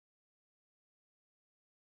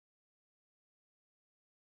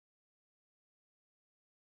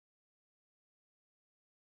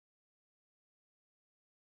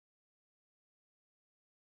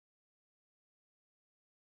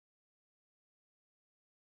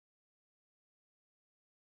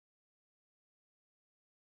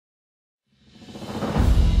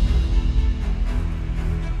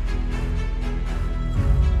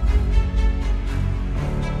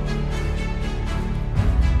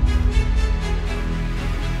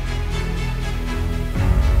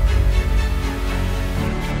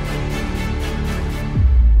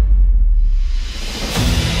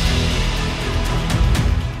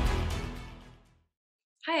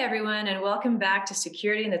welcome back to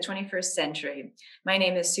Security in the 21st Century. My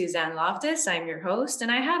name is Suzanne Loftus. I'm your host, and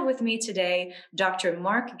I have with me today Dr.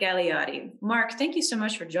 Mark Galeotti. Mark, thank you so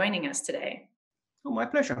much for joining us today. Oh, my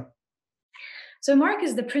pleasure. So Mark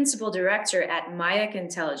is the Principal Director at Mayak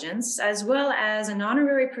Intelligence, as well as an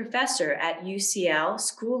honorary professor at UCL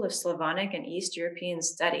School of Slavonic and East European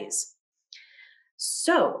Studies.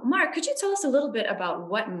 So, Mark, could you tell us a little bit about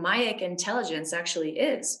what Mayak Intelligence actually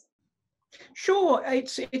is? Sure,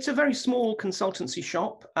 it's a very small consultancy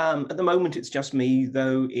shop. At the moment, it's just me,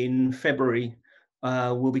 though in February,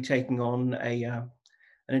 we'll be taking on an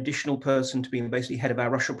additional person to be basically head of our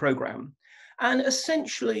Russia program. And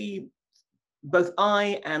essentially, both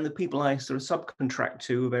I and the people I sort of subcontract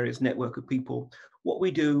to, a various network of people, what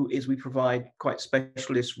we do is we provide quite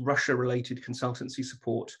specialist Russia-related consultancy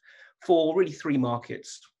support for really three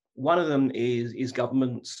markets. One of them is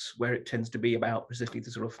governments, where it tends to be about specifically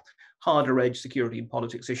the sort of harder edge security and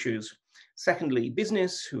politics issues. Secondly,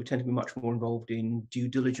 business, who tend to be much more involved in due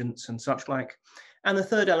diligence and such like. And the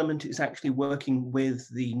third element is actually working with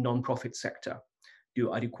the non-profit sector.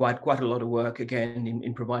 I do quite a lot of work, again,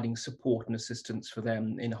 in providing support and assistance for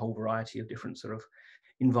them in a whole variety of different sort of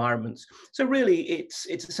environments. So really, it's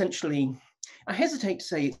essentially, I hesitate to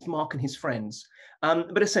say it's Mark and his friends,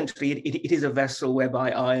 but essentially it is a vessel whereby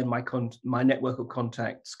I and my network of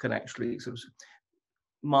contacts can actually sort of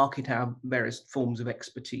market our various forms of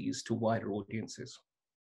expertise to wider audiences.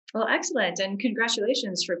 Well, excellent, and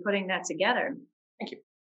congratulations for putting that together. Thank you.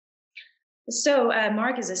 So,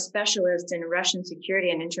 Mark is a specialist in Russian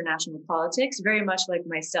security and international politics, very much like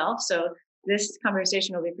myself. So, this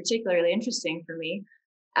conversation will be particularly interesting for me.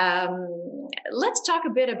 Let's talk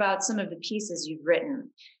a bit about some of the pieces you've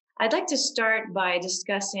written. I'd like to start by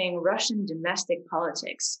discussing Russian domestic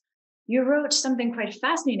politics. You wrote something quite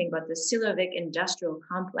fascinating about the Silovik industrial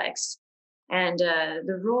complex and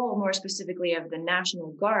the role, more specifically, of the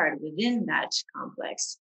National Guard within that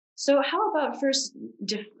complex. So how about first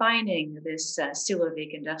defining this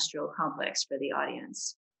Silovik industrial complex for the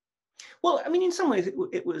audience? Well, I mean, in some ways,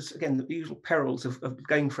 it was, again, the usual perils of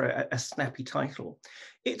going for a snappy title.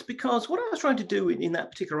 It's because what I was trying to do in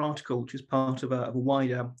that particular article, which is part of a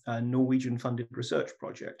wider Norwegian-funded research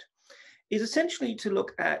project, is essentially to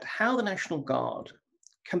look at how the National Guard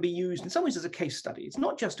can be used in some ways as a case study. It's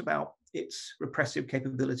not just about its repressive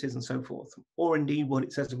capabilities and so forth, or indeed what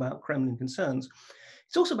it says about Kremlin concerns.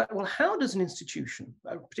 It's also about, well, how does an institution,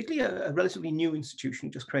 particularly a relatively new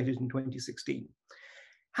institution just created in 2016,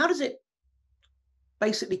 how does it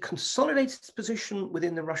basically consolidate its position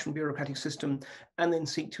within the Russian bureaucratic system and then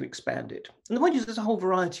seek to expand it? And the point is, there's a whole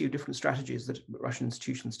variety of different strategies that Russian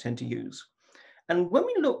institutions tend to use. And when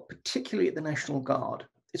we look particularly at the National Guard,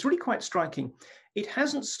 it's really quite striking. It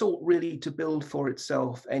hasn't sought really to build for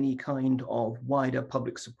itself any kind of wider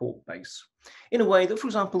public support base in a way that, for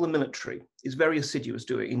example, the military is very assiduous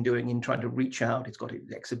in trying to reach out. It's got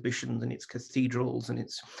its exhibitions and its cathedrals and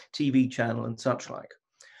its TV channel and such like.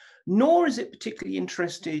 Nor is it particularly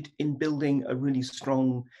interested in building a really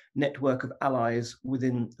strong network of allies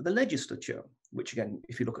within the legislature, which again,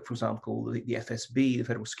 if you look at, for example, the FSB, the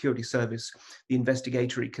Federal Security Service, the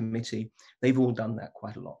Investigatory Committee, they've all done that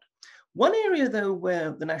quite a lot. One area, though,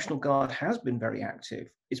 where the National Guard has been very active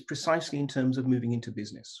is precisely in terms of moving into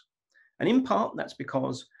business. And in part, that's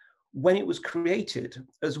because when it was created,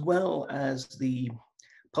 as well as the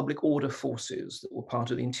public order forces that were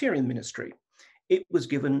part of the Interior Ministry, it was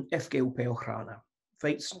given FGUP Ochrana,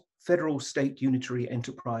 Federal State Unitary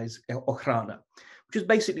Enterprise Ochrana, which is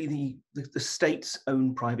basically the state's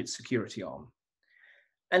own private security arm.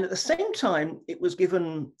 And at the same time, it was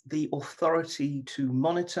given the authority to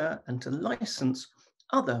monitor and to license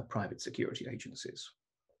other private security agencies,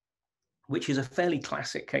 which is a fairly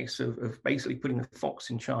classic case of basically putting a fox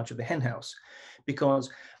in charge of the henhouse, because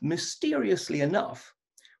mysteriously enough,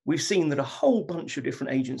 we've seen that a whole bunch of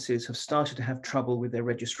different agencies have started to have trouble with their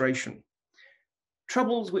registration.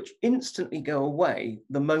 Troubles which instantly go away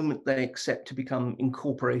the moment they accept to become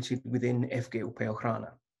incorporated within FGUP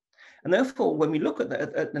Ochrana. And therefore, when we look at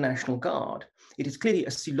the National Guard, it is clearly a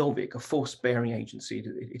Silovik, a force-bearing agency.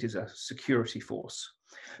 It is a security force.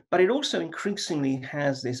 But it also increasingly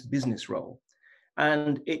has this business role.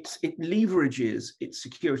 And it leverages its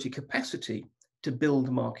security capacity to build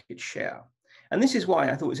market share. And this is why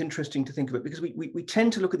I thought it was interesting to think of it, because we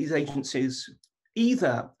tend to look at these agencies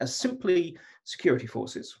either as simply security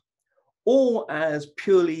forces or as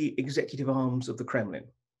purely executive arms of the Kremlin.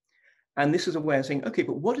 And this is a way of saying, okay,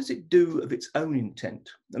 but what does it do of its own intent?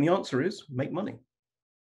 And the answer is make money.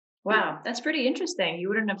 Wow, that's pretty interesting. You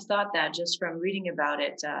wouldn't have thought that just from reading about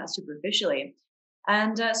it superficially.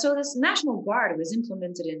 And so this National Guard was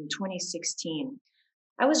implemented in 2016.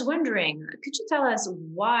 I was wondering, could you tell us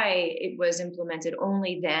why it was implemented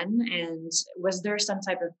only then? And was there some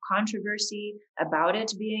type of controversy about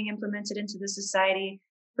it being implemented into the society?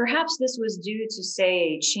 Perhaps this was due to,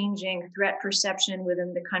 say, changing threat perception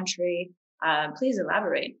within the country. Please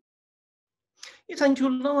elaborate. It's and to a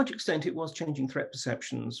large extent, it was changing threat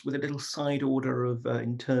perceptions with a little side order of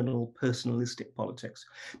internal personalistic politics.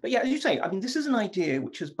 But yeah, as you say, I mean, this is an idea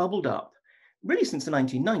which has bubbled up really since the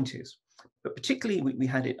 1990s. But particularly, we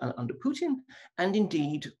had it under Putin, and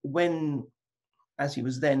indeed when, as he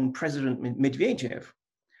was then President Medvedev,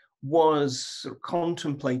 was sort of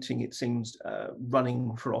contemplating, it seems,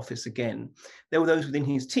 running for office again. There were those within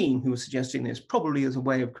his team who were suggesting this probably as a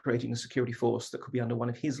way of creating a security force that could be under one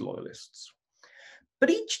of his loyalists. But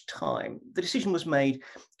each time the decision was made,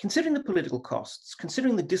 considering the political costs,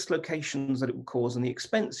 considering the dislocations that it will cause and the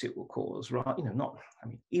expense it will cause, right? You know, not, I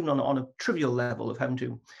mean, even on a trivial level of having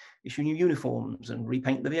to issue new uniforms and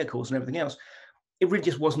repaint the vehicles and everything else, it really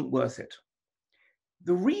just wasn't worth it.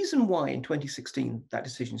 The reason why in 2016 that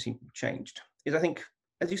decision seemed to have changed is, I think,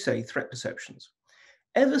 as you say, threat perceptions.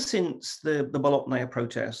 Ever since the Bolotnaya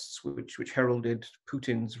protests, which heralded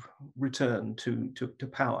Putin's return to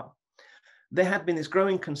power, there had been this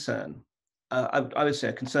growing concern, I would say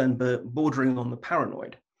a concern bordering on the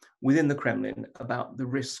paranoid within the Kremlin about the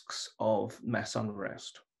risks of mass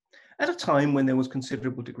unrest. At a time when there was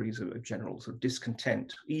considerable degrees of general sort of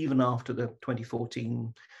discontent, even after the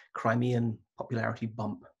 2014 Crimean popularity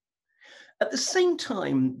bump. At the same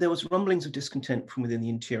time, there was rumblings of discontent from within the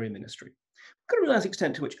Interior Ministry. We've got to realize the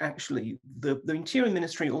extent to which actually the Interior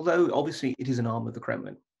Ministry, although obviously it is an arm of the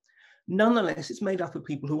Kremlin, nonetheless, it's made up of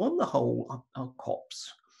people who, on the whole, are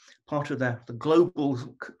cops, part of the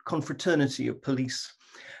global confraternity of police.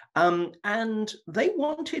 And they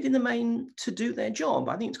wanted, in the main, to do their job.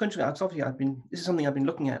 I think it's going to. Obviously, this is something I've been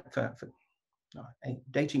looking at for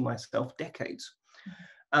dating myself, decades,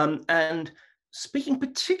 and speaking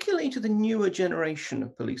particularly to the newer generation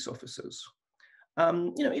of police officers.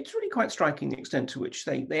 It's really quite striking the extent to which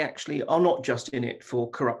they actually are not just in it for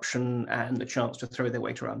corruption and the chance to throw their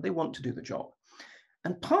weight around. They want to do the job.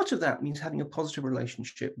 And part of that means having a positive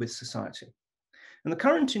relationship with society. And the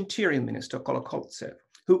current Interior Minister, Kolokoltsev,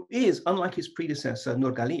 who is, unlike his predecessor,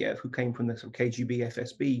 Nurgaliev, who came from the sort of KGB,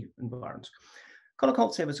 FSB environment,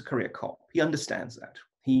 Kolokoltsev is a career cop. He understands that.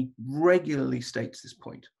 He regularly states this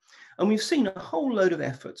point. And we've seen a whole load of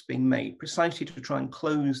efforts being made precisely to try and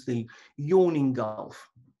close the yawning gulf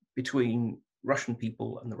between Russian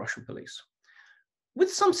people and the Russian police.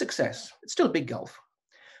 With some success, it's still a big gulf.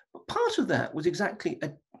 But part of that was exactly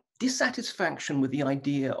a dissatisfaction with the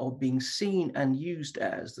idea of being seen and used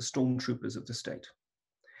as the stormtroopers of the state.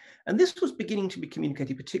 And this was beginning to be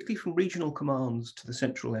communicated, particularly from regional commands to the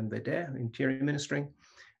central MVD, Interior Ministry,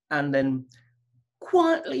 and then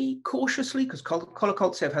quietly, cautiously, because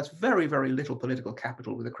Kolokoltsev has very, very little political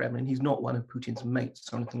capital with the Kremlin. He's not one of Putin's mates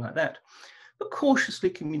or anything like that, but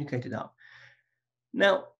cautiously communicated up.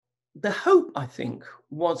 Now, the hope, I think,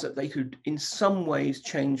 was that they could in some ways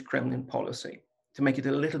change Kremlin policy to make it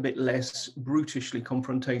a little bit less brutishly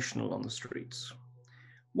confrontational on the streets.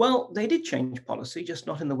 Well, they did change policy, just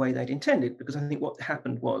not in the way they'd intended, because I think what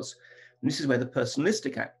happened was, and this is where the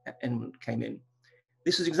personalistic element came in,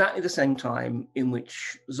 this was exactly the same time in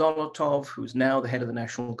which Zolotov, who's now the head of the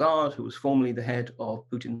National Guard, who was formerly the head of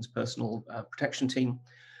Putin's personal protection team,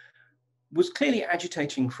 was clearly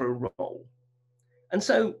agitating for a role. And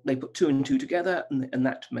so they put two and two together, and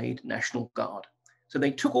that made National Guard. So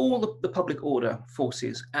they took all the public order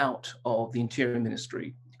forces out of the Interior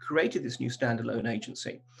Ministry, created this new standalone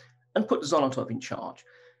agency, and put Zolotov in charge.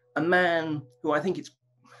 A man who I think it's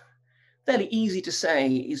fairly easy to say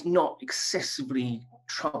is not excessively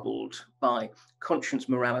troubled by conscience,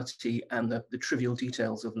 morality, and the trivial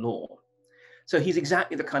details of law. So he's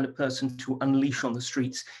exactly the kind of person to unleash on the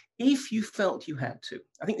streets if you felt you had to.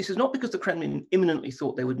 I think this is not because the Kremlin imminently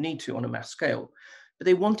thought they would need to on a mass scale, but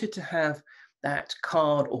they wanted to have that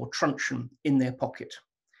card or truncheon in their pocket.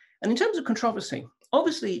 And in terms of controversy,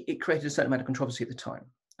 obviously it created a certain amount of controversy at the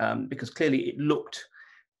time, because clearly it looked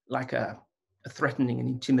like a threatening and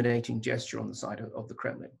intimidating gesture on the side of the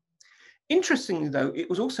Kremlin. Interestingly, though, it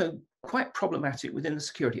was also quite problematic within the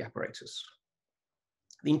security apparatus.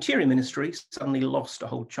 The Interior Ministry suddenly lost a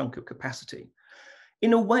whole chunk of capacity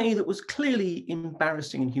in a way that was clearly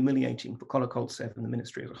embarrassing and humiliating for Kolokoltsev and the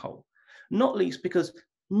ministry as a whole, not least because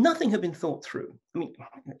nothing had been thought through. I mean,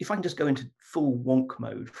 if I can just go into full wonk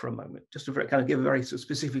mode for a moment, just to kind of give a very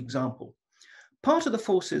specific example. Part of the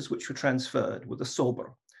forces which were transferred were the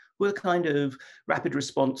SOBR, were the kind of rapid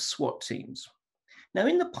response SWAT teams. Now,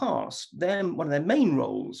 in the past, one of their main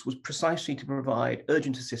roles was precisely to provide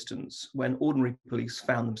urgent assistance when ordinary police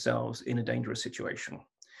found themselves in a dangerous situation.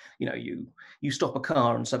 You know, you stop a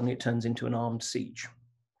car and suddenly it turns into an armed siege.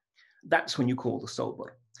 That's when you call the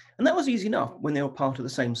soldier. And that was easy enough when they were part of the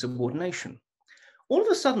same subordination. All of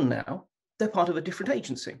a sudden now, they're part of a different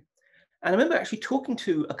agency. And I remember actually talking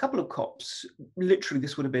to a couple of cops, literally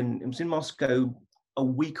this would have been, it was in Moscow a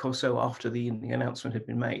week or so after the announcement had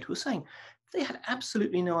been made, who were saying they had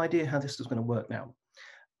absolutely no idea how this was going to work now.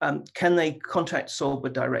 Can they contact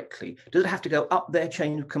Solberg directly? Does it have to go up their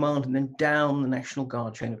chain of command and then down the National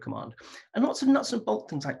Guard chain of command? And lots of nuts and bolt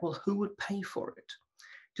things like, well, who would pay for it?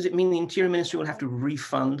 Does it mean the Interior Ministry will have to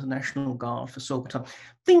refund the National Guard for Solberg time?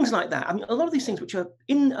 Things like that. I mean, a lot of these things which are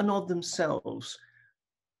in and of themselves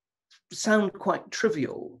sound quite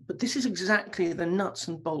trivial, but this is exactly the nuts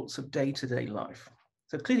and bolts of day-to-day life.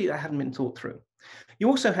 So clearly that hadn't been thought through. You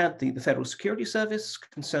also had the Federal Security Service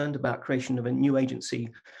concerned about creation of a new agency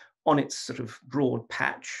on its sort of broad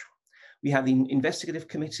patch. We have the Investigative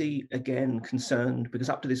Committee, again, concerned because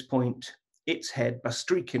up to this point, its head,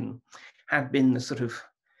 Bastrykin, had been the sort of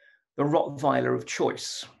the Rottweiler of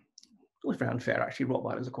choice. Always very unfair, actually.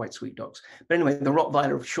 Rottweilers are quite sweet dogs. But anyway, the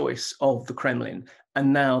Rottweiler of choice of the Kremlin.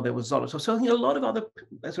 And now there was Zolotov. So I think a lot of other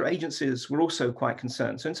sort of agencies were also quite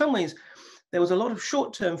concerned. So in some ways, there was a lot of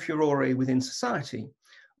short-term furore within society,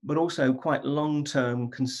 but also quite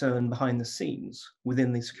long-term concern behind the scenes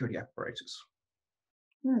within the security apparatus.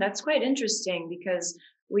 That's quite interesting because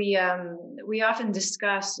we often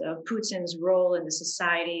discuss Putin's role in the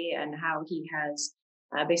society and how he has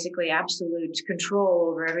basically absolute control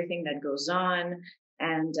over everything that goes on.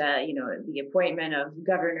 And, the appointment of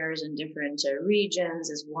governors in different regions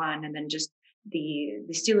is one, and then just the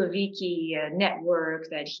Siloviki network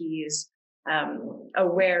that he is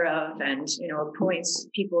aware of and, appoints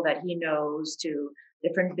people that he knows to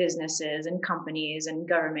different businesses and companies and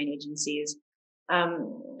government agencies.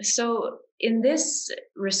 So in this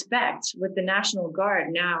respect, with the National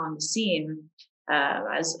Guard now on the scene,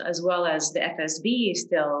 as well as the FSB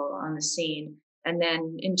still on the scene, and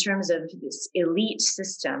then in terms of this elite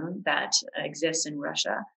system that exists in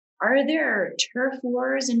Russia, are there turf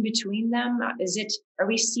wars in between them? Are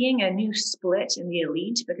we seeing a new split in the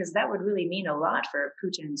elite? Because that would really mean a lot for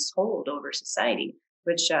Putin's hold over society,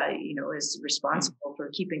 which is responsible for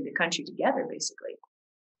keeping the country together, basically.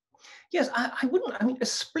 Yes, I wouldn't. I mean, a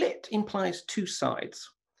split implies two sides.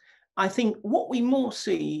 I think what we more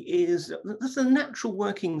see is that the natural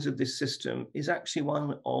workings of this system is actually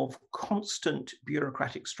one of constant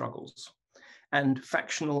bureaucratic struggles and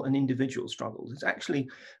factional and individual struggles. It's actually,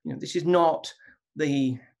 this is not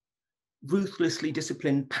the ruthlessly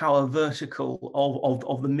disciplined power vertical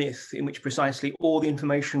of the myth in which precisely all the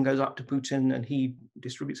information goes up to Putin and he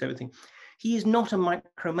distributes everything. He is not a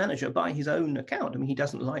micromanager by his own account. I mean, he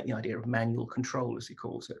doesn't like the idea of manual control, as he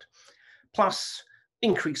calls it. Plus,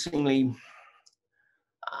 increasingly,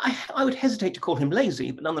 I would hesitate to call him lazy,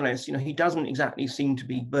 but nonetheless, he doesn't exactly seem to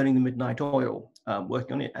be burning the midnight oil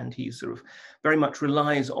working on it, and he sort of very much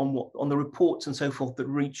relies on the reports and so forth that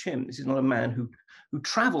reach him. This is not a man who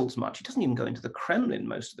travels much. He doesn't even go into the Kremlin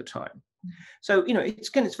most of the time. So,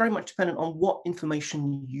 it's very much dependent on what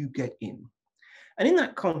information you get in. And in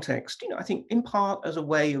that context, I think in part as a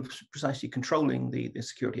way of precisely controlling the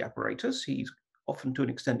security apparatus, he's often to an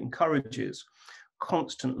extent encourages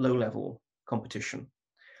constant low-level competition.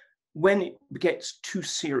 When it gets too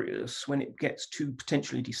serious, when it gets too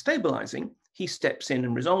potentially destabilizing, he steps in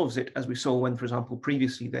and resolves it, as we saw when, for example,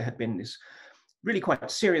 previously there had been this really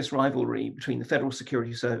quite serious rivalry between the Federal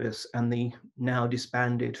Security Service and the now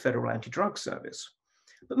disbanded Federal Anti-Drug Service.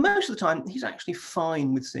 But most of the time, he's actually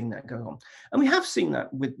fine with seeing that go on. And we have seen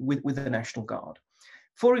that with the National Guard.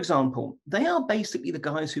 For example, they are basically the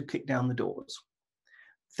guys who kick down the doors.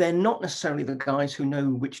 They're not necessarily the guys who know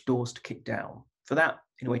which doors to kick down. For that,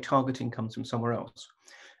 in a way, targeting comes from somewhere else.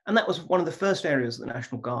 And that was one of the first areas that the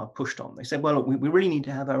National Guard pushed on. They said, well, look, we really need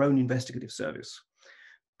to have our own investigative service,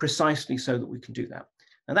 precisely so that we can do that.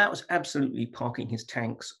 And that was absolutely parking his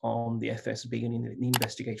tanks on the FSB and in the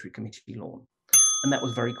Investigatory Committee lawn. And that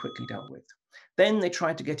was very quickly dealt with. Then they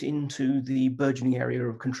tried to get into the burgeoning area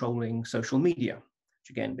of controlling social media,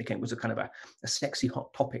 which again was a kind of a sexy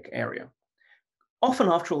hot topic area. Often,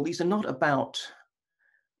 after all, these are not about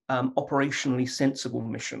operationally sensible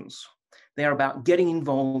missions. They are about getting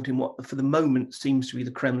involved in what, for the moment, seems to be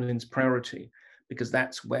the Kremlin's priority, because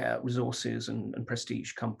that's where resources and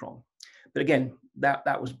prestige come from. But again,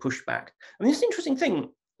 that was pushed back. I mean, it's an interesting thing.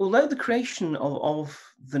 Although the creation of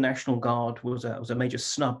the National Guard was a major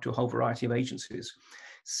snub to a whole variety of agencies,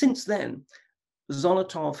 since then,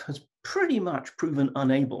 Zolotov has pretty much proven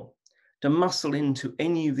unable to muscle into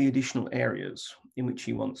any of the additional areas in which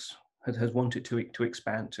he has wanted to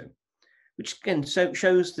expand to, which again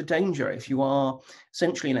shows the danger if you are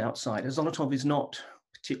essentially an outsider. Zolotov is not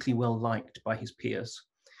particularly well liked by his peers.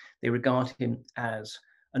 They regard him as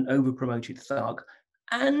an over-promoted thug,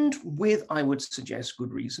 and with, I would suggest,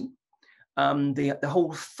 good reason. The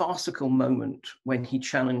whole farcical moment when he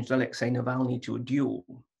challenged Alexei Navalny to a duel.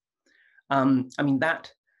 I mean,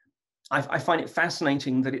 that I find it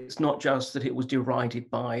fascinating that it's not just that it was derided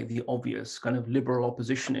by the obvious kind of liberal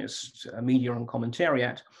oppositionist media and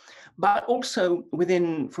commentariat, but also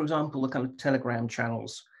within, for example, the kind of Telegram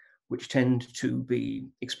channels, which tend to be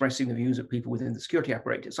expressing the views of people within the security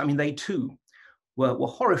apparatus. I mean, they too were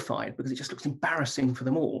horrified because it just looks embarrassing for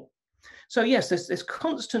them all. So yes, there's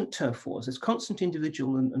constant turf wars, there's constant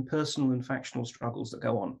individual and personal and factional struggles that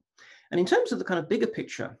go on. And in terms of the kind of bigger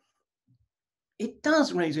picture, it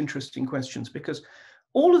does raise interesting questions because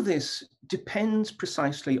all of this depends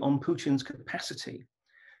precisely on Putin's capacity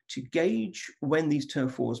to gauge when these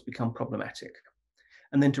turf wars become problematic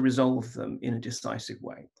and then to resolve them in a decisive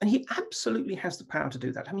way. And he absolutely has the power to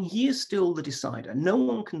do that. I mean, he is still the decider. No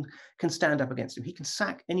one can stand up against him. He can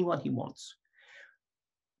sack anyone he wants.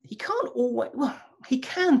 He can't always, well, he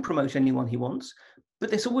can promote anyone he wants, but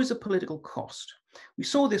there's always a political cost. We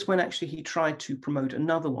saw this when actually he tried to promote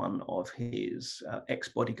another one of his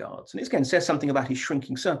ex-bodyguards. And it again says something about his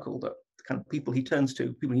shrinking circle, that the kind of people he turns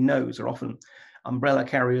to, people he knows, are often umbrella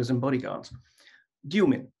carriers and bodyguards.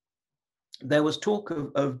 Dumin. There was talk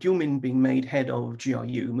of Dumin being made head of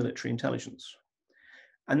GRU, military intelligence.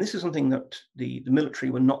 And this is something that the military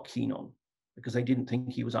were not keen on because they didn't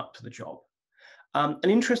think he was up to the job. And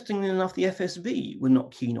interestingly enough, the FSB were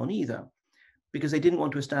not keen on either, because they didn't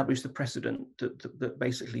want to establish the precedent that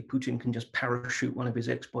basically Putin can just parachute one of his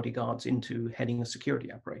ex-bodyguards into heading a security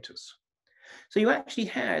apparatus. So you actually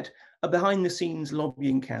had a behind-the-scenes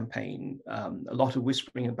lobbying campaign, a lot of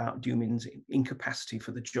whispering about Dumin's incapacity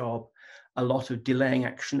for the job, a lot of delaying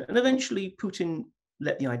action, and eventually Putin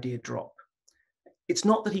let the idea drop. It's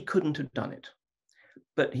not that he couldn't have done it,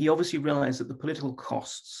 but he obviously realized that the political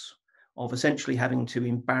costs of essentially having to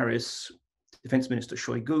embarrass Defense Minister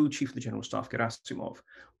Shoigu, Chief of the General Staff Gerasimov,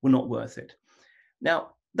 were not worth it.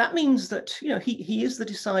 Now, that means that he is the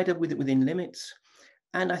decider within limits.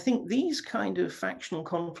 And I think these kind of factional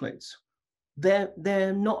conflicts,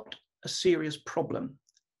 they're not a serious problem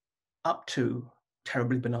up to,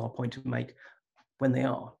 terribly banal point to make, when they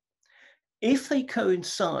are. If they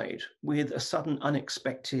coincide with a sudden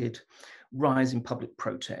unexpected rise in public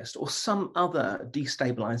protest or some other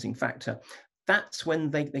destabilizing factor, that's when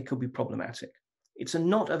they could be problematic. It's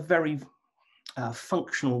not a very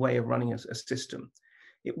functional way of running a system.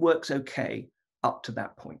 It works okay up to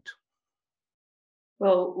that point.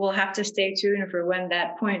 Well, we'll have to stay tuned for when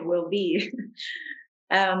that point will be.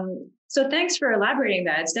 So thanks for elaborating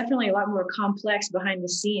that. It's definitely a lot more complex behind the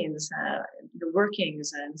scenes, the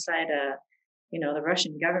workings inside the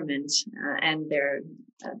Russian government and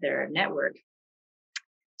their network.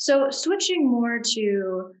 So switching more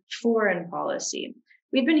to foreign policy,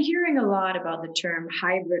 we've been hearing a lot about the term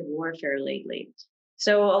hybrid warfare lately.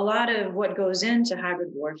 So a lot of what goes into hybrid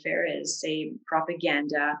warfare is, say,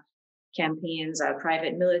 propaganda campaigns,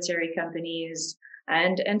 private military companies,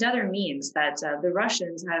 and other means that the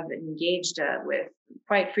Russians have engaged with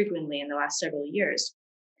quite frequently in the last several years.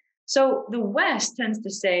 So the West tends to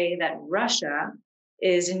say that Russia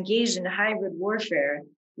is engaged in hybrid warfare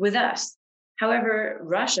with us. However,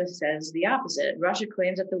 Russia says the opposite. Russia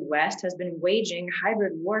claims that the West has been waging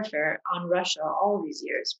hybrid warfare on Russia all these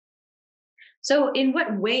years. So in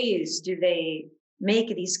what ways do they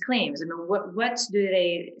make these claims? I mean, what do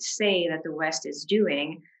they say that the West is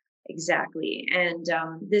doing exactly? And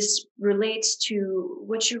this relates to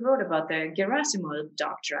what you wrote about the Gerasimov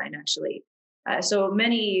doctrine, actually. So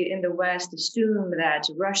many in the West assume that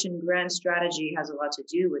Russian grand strategy has a lot to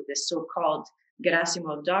do with this so-called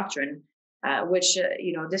Gerasimov doctrine, which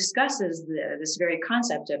discusses this very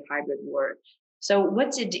concept of hybrid war. So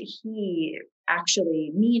what did he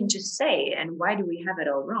actually mean to say, and why do we have it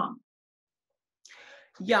all wrong?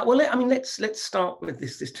 Yeah, well, I mean, let's start with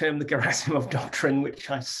this term, the Gerasimov doctrine,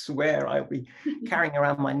 which I swear I'll be carrying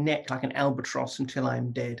around my neck like an albatross until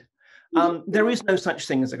I'm dead. There is no such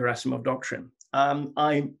thing as a Gerasimov doctrine.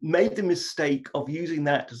 I made the mistake of using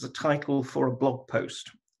that as a title for a blog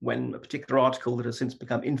post when a particular article that has since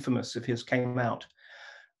become infamous of his came out.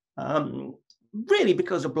 Really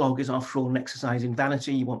because a blog is, after all, an exercise in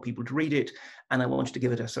vanity. You want people to read it, and I wanted to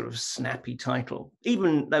give it a sort of snappy title,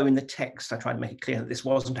 even though in the text I tried to make it clear that this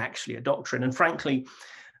wasn't actually a doctrine. And frankly,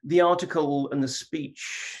 The article and the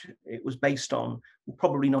speech it was based on were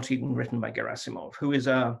probably not even written by Gerasimov, who is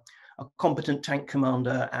a competent tank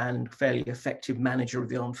commander and fairly effective manager of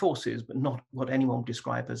the armed forces, but not what anyone would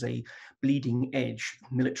describe as a bleeding edge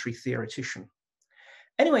military theoretician.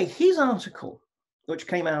 Anyway, his article, which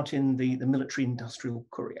came out in the Military Industrial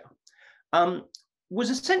Courier, was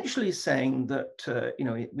essentially saying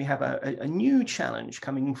that we have a new challenge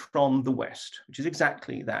coming from the West, which is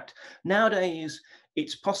exactly that. Nowadays,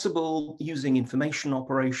 it's possible using information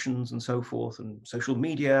operations and so forth, and social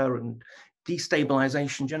media and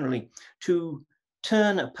destabilization generally, to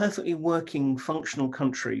turn a perfectly working, functional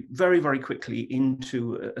country very, very quickly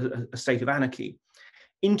into a state of anarchy,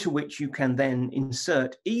 into which you can then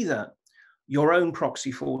insert either your own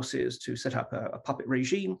proxy forces to set up a puppet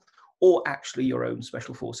regime, or actually your own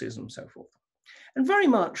special forces and so forth. And very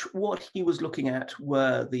much what he was looking at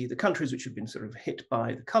were the countries which had been sort of hit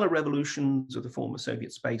by the color revolutions of the former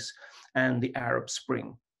Soviet space and the Arab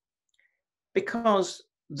Spring, because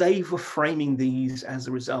they were framing these as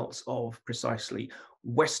the results of precisely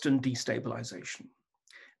Western destabilization.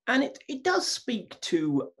 And it does speak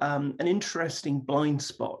to an interesting blind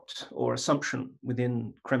spot or assumption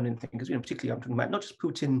within Kremlin thinkers, particularly I'm talking about not just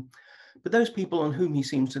Putin, but those people on whom he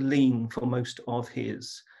seems to lean for most of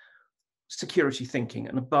his security thinking.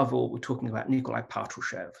 And above all, we're talking about Nikolai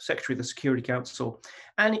Patrushev, Secretary of the Security Council,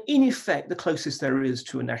 and in effect, the closest there is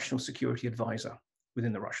to a national security advisor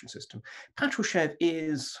within the Russian system. Patrushev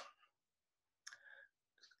is,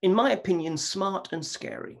 in my opinion, smart and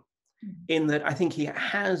scary, in that I think he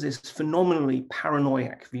has this phenomenally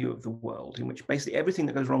paranoid view of the world, in which basically everything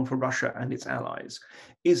that goes wrong for Russia and its allies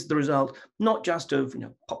is the result not just of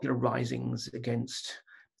popular risings against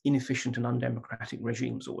inefficient and undemocratic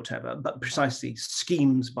regimes or whatever, but precisely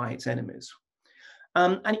schemes by its enemies.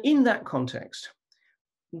 And in that context,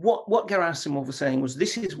 what Gerasimov was saying was,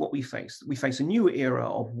 this is what we face. We face a new era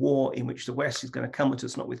of war in which the West is going to come at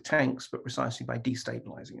us not with tanks, but precisely by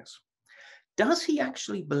destabilizing us. Does he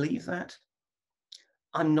actually believe that?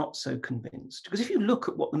 I'm not so convinced, because if you look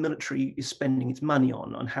at what the military is spending its money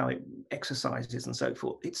on how it exercises and so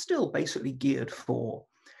forth, it's still basically geared for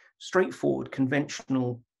straightforward,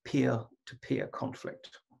 conventional peer-to-peer conflict.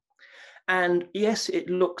 And yes, it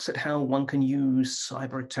looks at how one can use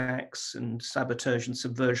cyber attacks and sabotage and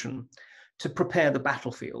subversion to prepare the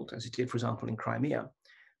battlefield, as it did, for example, in Crimea.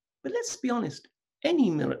 But let's be honest,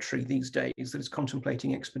 any military these days that is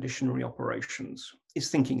contemplating expeditionary operations is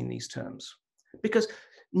thinking in these terms, because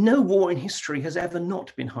no war in history has ever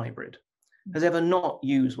not been hybrid, has ever not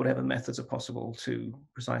used whatever methods are possible to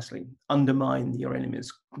precisely undermine your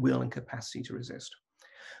enemy's will and capacity to resist.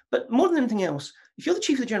 But more than anything else, if you're the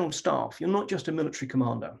chief of the general staff, you're not just a military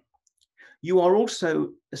commander. You are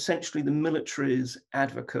also essentially the military's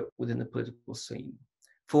advocate within the political scene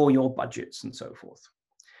for your budgets and so forth.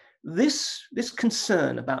 This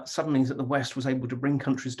concern about suddenly that the West was able to bring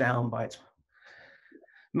countries down by its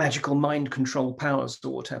magical mind control powers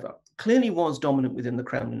or whatever clearly was dominant within the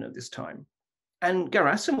Kremlin at this time. And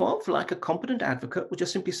Gerasimov, like a competent advocate, was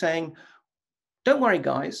just simply saying, don't worry,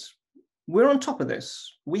 guys, we're on top of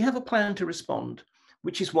this. We have a plan to respond,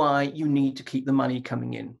 which is why you need to keep the money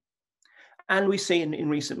coming in. And we see in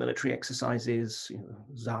recent military exercises,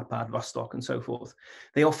 Zapad, Vostok, and so forth,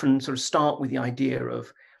 they often sort of start with the idea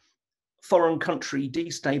of foreign country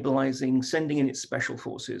destabilizing, sending in its special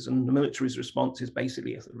forces, and the military's response is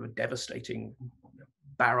basically a sort of a devastating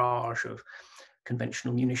barrage of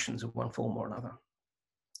conventional munitions of one form or another.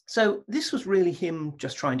 So this was really him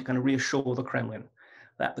just trying to kind of reassure the Kremlin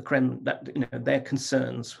that their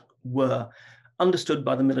concerns were understood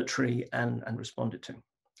by the military and responded to.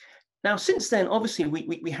 Now, since then, obviously,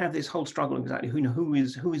 we have this whole struggle exactly who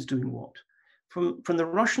is doing what. From the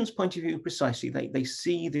Russians' point of view, precisely, they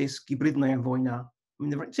see this hybridная война. I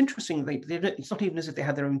mean, it's interesting, it's not even as if they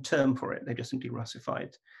had their own term for it, they just simply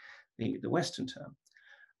Russified the Western term.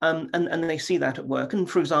 And they see that at work. And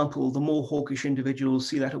for example, the more hawkish individuals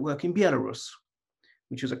see that at work in Belarus,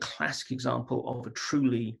 which is a classic example of a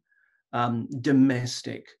truly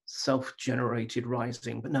domestic, self-generated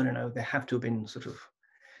rising. But no, there have to have been sort of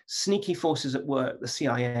sneaky forces at work, the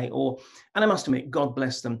CIA, and I must admit, God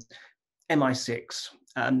bless them, MI6.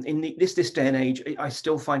 In this day and age, I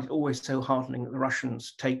still find it always so heartening that the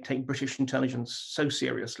Russians take British intelligence so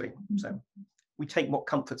seriously. So we take what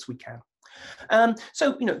comforts we can.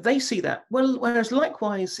 So they see that. Well, whereas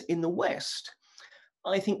likewise in the West,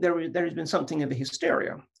 I think there has been something of a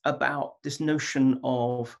hysteria about this notion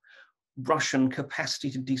of Russian capacity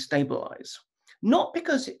to destabilize, not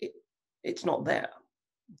because it's not there,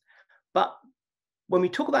 but when we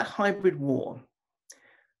talk about hybrid war,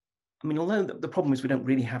 I mean, although the problem is we don't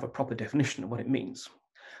really have a proper definition of what it means.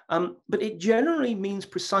 But it generally means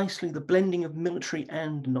precisely the blending of military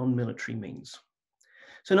and non-military means.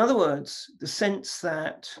 So in other words, the sense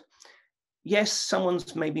that, yes,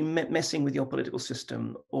 someone's maybe messing with your political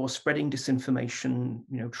system or spreading disinformation,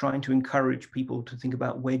 trying to encourage people to think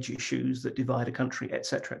about wedge issues that divide a country, et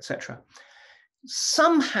cetera, et cetera.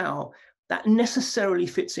 Somehow that necessarily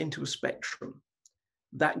fits into a spectrum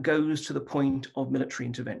that goes to the point of military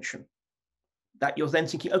intervention. That you're then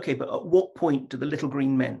thinking, okay, but at what point do the little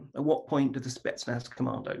green men, at what point do the Spetsnaz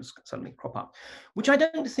commandos suddenly crop up? Which I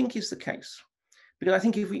don't think is the case. Because I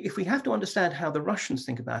think if we have to understand how the Russians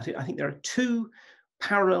think about it, I think there are two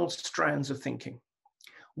parallel strands of thinking.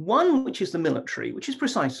 One, which is the military, which is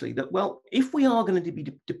precisely that, well, if we are going to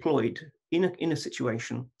be deployed in a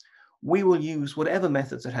situation, we will use whatever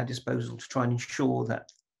methods at our disposal to try and ensure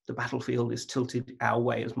that the battlefield is tilted our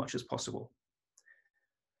way as much as possible.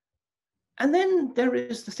 And then there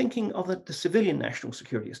is the thinking of the civilian national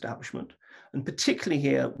security establishment. And particularly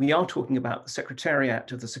here, we are talking about the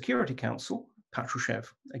Secretariat of the Security Council, Patrushev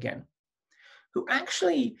again, who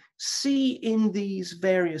actually see in these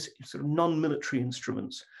various sort of non-military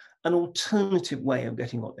instruments an alternative way of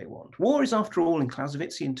getting what they want. War is, after all, in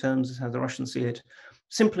Clausewitzian terms, as how the Russians see it,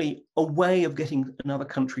 simply a way of getting another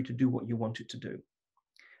country to do what you want it to do.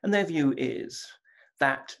 And their view is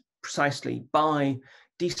that precisely by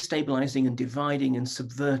destabilizing and dividing and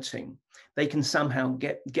subverting, they can somehow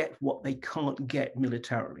get what they can't get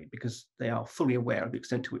militarily, because they are fully aware of the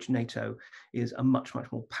extent to which NATO is a much,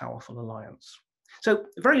 much more powerful alliance. So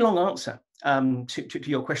a very long answer to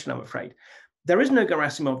your question, I'm afraid. There is no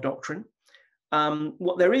Gerasimov doctrine.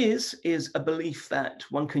 What there is a belief that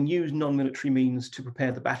one can use non-military means to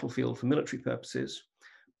prepare the battlefield for military purposes.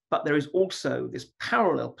 But there is also this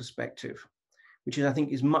parallel perspective, which is, I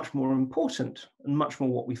think, is much more important and much more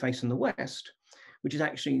what we face in the West, which is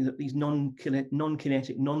actually that these non-kinetic,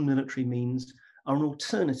 non-military means are an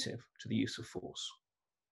alternative to the use of force.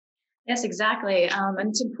 Yes, exactly. And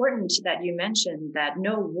it's important that you mentioned that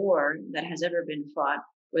no war that has ever been fought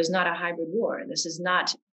was not a hybrid war. These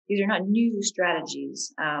are not new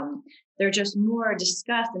strategies. They're just more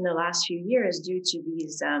discussed in the last few years due to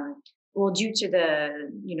these, due to the,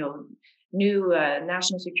 new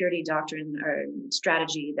national security doctrine or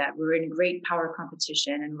strategy that we're in great power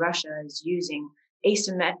competition, and Russia is using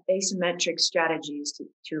asymmetric strategies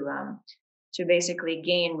to basically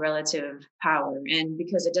gain relative power. And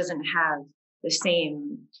because it doesn't have the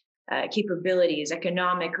same capabilities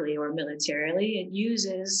economically or militarily, it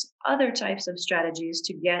uses other types of strategies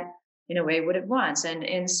to get, in a way, what it wants. And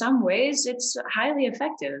in some ways, it's highly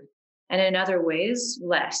effective, and in other ways,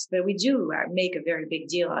 less. But we do make a very big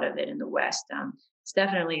deal out of it in the West. It's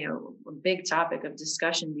definitely a big topic of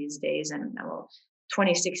discussion these days. And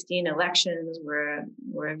 2016 elections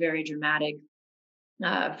were very dramatic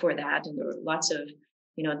for that. And there were lots of,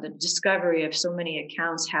 the discovery of so many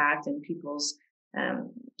accounts hacked, and people's,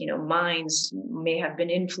 minds may have been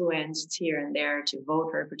influenced here and there to vote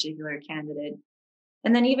for a particular candidate.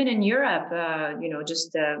 And then even in Europe,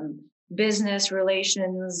 business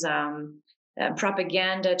relations,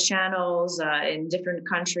 propaganda channels in different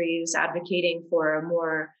countries advocating for a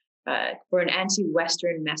more for an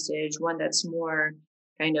anti-Western message, one that's more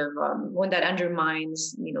kind of one that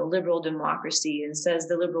undermines, liberal democracy, and says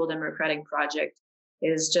the liberal democratic project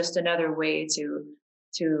is just another way to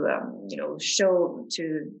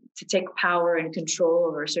take power and control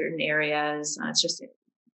over certain areas. It's just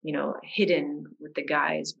hidden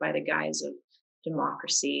by the guise of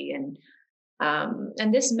democracy,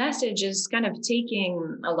 and this message is kind of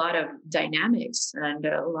taking a lot of dynamics and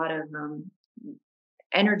a lot of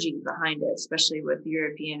energy behind it, especially with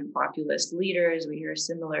European populist leaders. We hear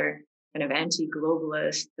similar kind of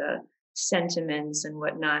anti-globalist sentiments and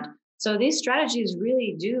whatnot. So these strategies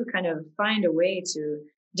really do kind of find a way to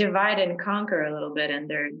divide and conquer a little bit, and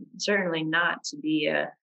they're certainly not to be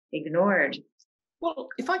ignored. Well,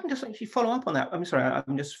 if I can just actually follow up on that, I'm sorry,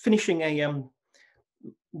 I'm just finishing a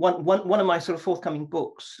one of my sort of forthcoming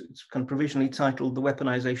books. It's kind of provisionally titled "The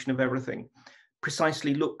Weaponization of Everything."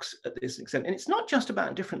 Precisely looks at this extent, and it's not just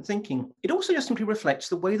about different thinking. It also just simply reflects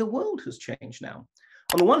the way the world has changed now.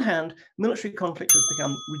 On the one hand, military conflict has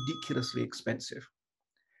become ridiculously expensive,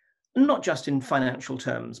 not just in financial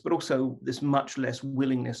terms, but also this much less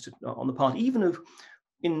willingness on the part even of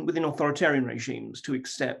within authoritarian regimes to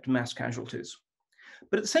accept mass casualties.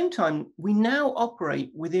 But at the same time, we now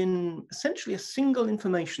operate within essentially a single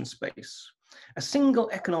information space, a single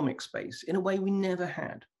economic space, in a way we never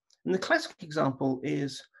had. And the classic example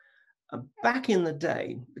is back in the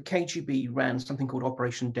day, the KGB ran something called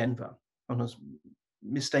Operation Denver.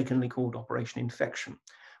 mistakenly called Operation Infection,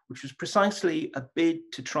 which was precisely a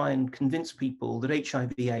bid to try and convince people that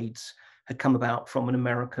HIV/AIDS had come about from an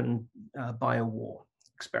American biowar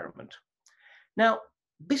experiment. Now,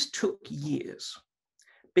 this took years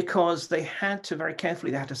because they had to very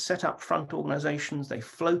carefully, they had to set up front organizations. They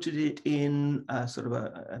floated it in sort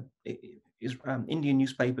of Indian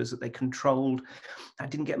newspapers that they controlled. That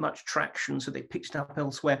didn't get much traction, so they picked it up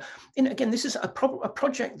elsewhere. And again, this is a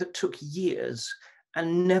project that took years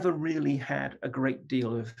and never really had a great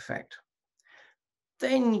deal of effect.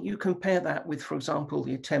 Then you compare that with, for example,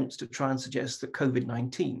 the attempts to try and suggest that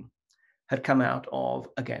COVID-19 had come out of,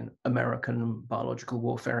 again, American biological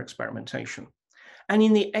warfare experimentation. And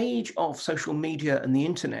in the age of social media and the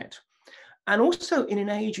internet, and also in an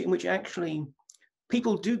age in which actually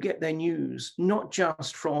people do get their news, not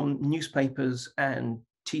just from newspapers and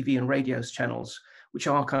TV and radio channels, which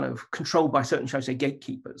are kind of controlled by certain, shall I say,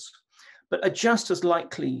 gatekeepers, but are just as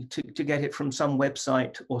likely to get it from some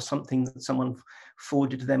website or something that someone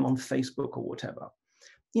forwarded to them on Facebook or whatever.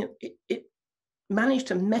 You know, it managed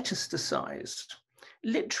to metastasize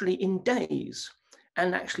literally in days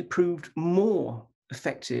and actually proved more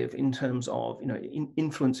effective in terms of, you know,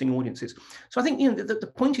 influencing audiences. So I think, you know,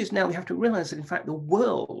 the point is now we have to realize that in fact the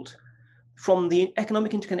world, from the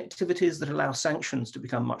economic interconnectivities that allow sanctions to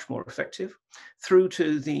become much more effective, through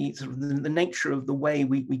to the sort of the nature of the way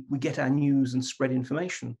we get our news and spread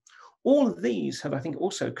information, all of these have, I think,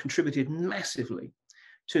 also contributed massively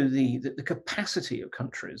to the capacity of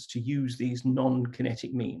countries to use these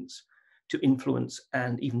non-kinetic means to influence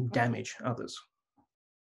and even damage others.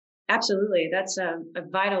 Absolutely, that's a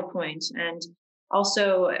vital point. And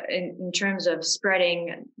also in terms of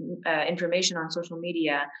spreading information on social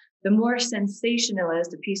media, the more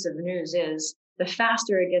sensationalist a piece of news is, the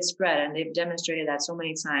faster it gets spread. And they've demonstrated that so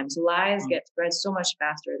many times. Lies get spread so much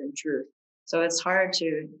faster than truth. So it's hard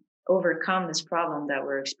to overcome this problem that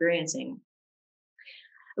we're experiencing.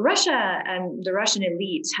 Russia and the Russian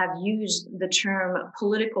elites have used the term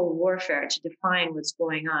political warfare to define what's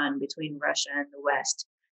going on between Russia and the West.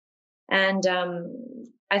 And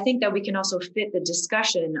I think that we can also fit the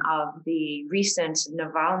discussion of the recent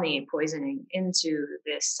Navalny poisoning into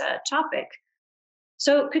this topic.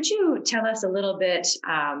 So could you tell us a little bit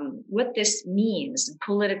what this means,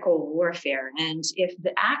 political warfare, and if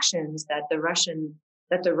the actions that the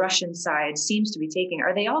Russian side seems to be taking,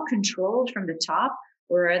 are they all controlled from the top,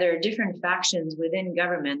 or are there different factions within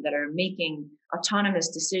government that are making autonomous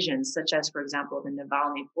decisions, such as, for example, the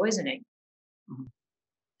Navalny poisoning? Mm-hmm.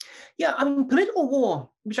 Yeah, I mean, political war,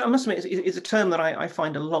 which I must admit is a term that I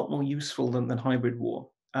find a lot more useful than hybrid war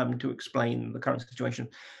to explain the current situation.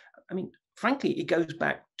 I mean, frankly, it goes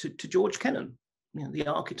back to George Kennan, you know, the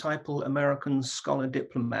archetypal American scholar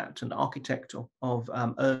diplomat and architect of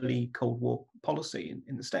early Cold War policy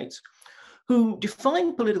in the States, who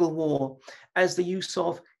defined political war as the use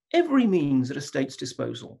of every means at a state's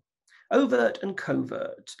disposal, overt and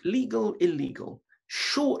covert, legal, illegal,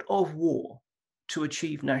 short of war, to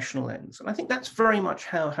achieve national ends. And I think that's very much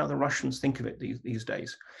how the Russians think of it these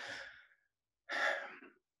days.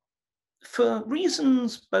 For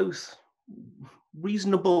reasons both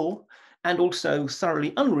reasonable and also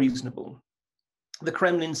thoroughly unreasonable, the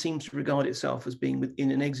Kremlin seems to regard itself as being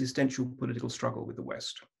within an existential political struggle with the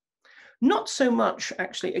West. Not so much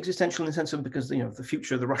actually existential in the sense of because, you know, the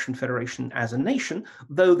future of the Russian Federation as a nation,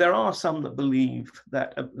 though there are some that believe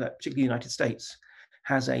that particularly the United States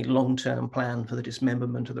has a long-term plan for the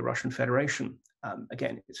dismemberment of the Russian Federation.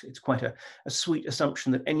 Again, it's quite a sweet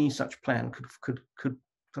assumption that any such plan could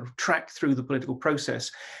sort of track through the political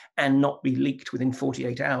process and not be leaked within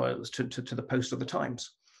 48 hours to the Post or the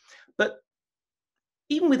Times. But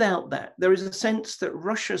even without that, there is a sense that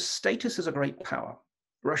Russia's status as a great power,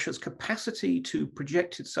 Russia's capacity to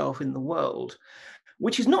project itself in the world,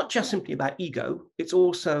 which is not just simply about ego, it's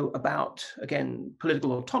also about, again,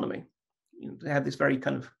 political autonomy. You know, they have this very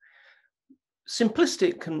kind of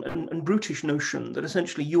simplistic and brutish notion that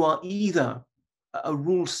essentially you are either a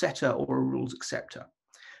rule setter or a rules acceptor,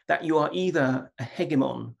 that you are either a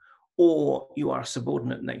hegemon or you are a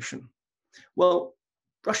subordinate nation. Well,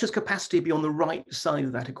 Russia's capacity to be on the right side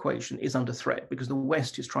of that equation is under threat because the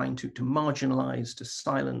West is trying to marginalize, to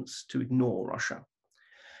silence, to ignore Russia.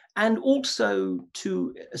 And also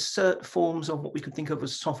to assert forms of what we could think of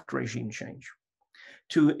as soft regime change,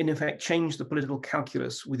 to in effect change the political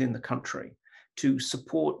calculus within the country, to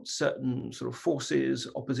support certain sort of forces,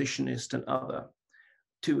 oppositionist and other,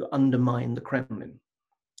 to undermine the Kremlin.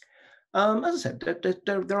 As I said,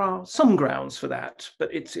 there are some grounds for that,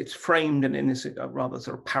 but it's framed in this rather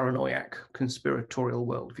sort of paranoid, conspiratorial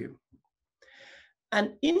worldview.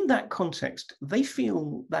 And in that context, they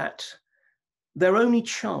feel that their only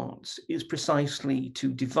chance is precisely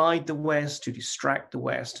to divide the West, to distract the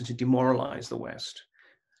West, and to demoralize the West.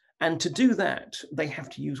 And to do that, they have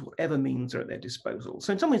to use whatever means are at their disposal.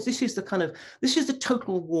 So in some ways, this is the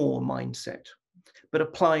total war mindset, but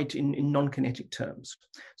applied in non-kinetic terms.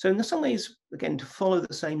 So in some ways, again, to follow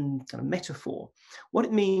the same kind of metaphor, what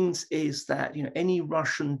it means is that any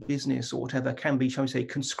Russian business or whatever can be, shall we say,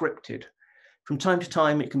 conscripted. From time to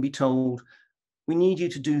time, it can be told, we need you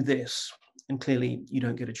to do this. And clearly, you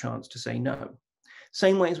don't get a chance to say no.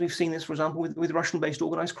 Same way as we've seen this, for example, with Russian-based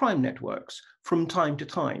organized crime networks, from time to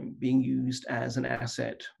time being used as an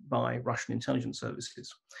asset by Russian intelligence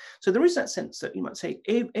services. So there is that sense that you might say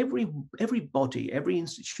every body, every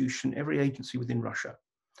institution, every agency within Russia,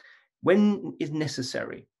 when is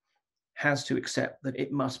necessary, has to accept that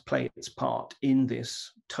it must play its part in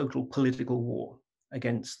this total political war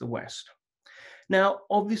against the West. Now,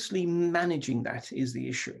 obviously, managing that is the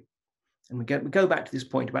issue. And we go back to this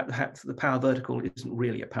point about the power vertical isn't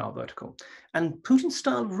really a power vertical. And Putin's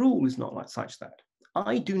style of rule is not like such that.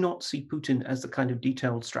 I do not see Putin as the kind of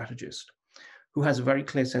detailed strategist who has a very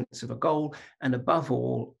clear sense of a goal and, above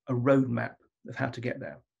all, a roadmap of how to get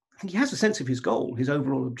there. I think he has a sense of his goal, his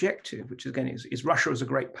overall objective, which again is Russia as a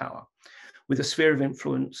great power, with a sphere of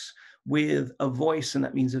influence, with a voice, and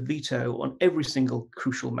that means a veto on every single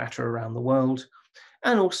crucial matter around the world,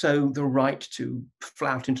 and also the right to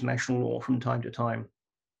flout international law from time to time,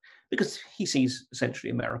 because he sees essentially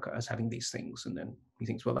America as having these things, and then he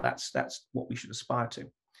thinks, well, that's what we should aspire to.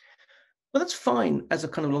 Well, that's fine as a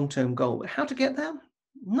kind of long-term goal, but how to get there?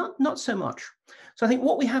 Not so much. So I think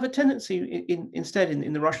what we have a tendency instead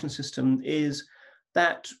in the Russian system is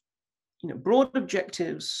that broad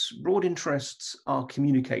objectives, broad interests are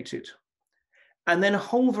communicated. And then a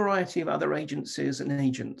whole variety of other agencies and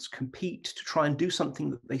agents compete to try and do something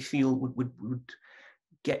that they feel would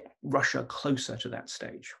get Russia closer to that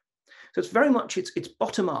stage. So it's very much, it's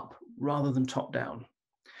bottom up rather than top down.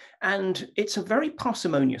 And it's a very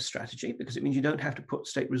parsimonious strategy because it means you don't have to put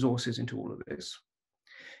state resources into all of this.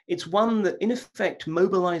 It's one that in effect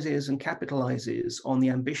mobilizes and capitalizes on the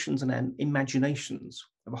ambitions and imaginations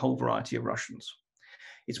of a whole variety of Russians.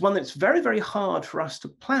 It's one that's very, very hard for us to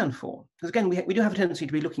plan for. Because again, we do have a tendency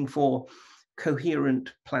to be looking for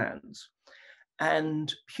coherent plans.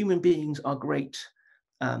 And human beings are great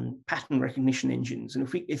pattern recognition engines. And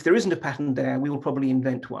if there isn't a pattern there, we will probably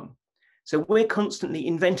invent one. So we're constantly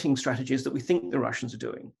inventing strategies that we think the Russians are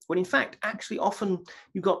doing, when in fact, actually often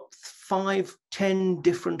you've got 5, 10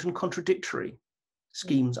 different and contradictory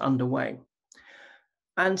schemes underway.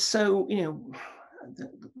 And so,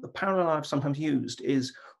 the parallel I've sometimes used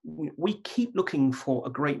is we keep looking for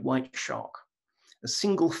a great white shark, a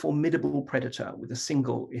single formidable predator with a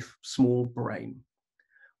single, if small, brain.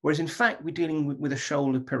 Whereas in fact, we're dealing with a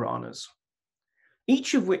shoal of piranhas,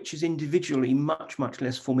 each of which is individually much, much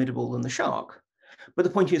less formidable than the shark. But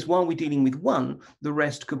the point is, while we're dealing with one, the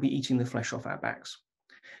rest could be eating the flesh off our backs.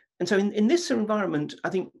 And so in this environment, I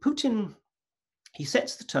think Putin, he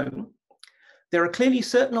sets the tone. There are clearly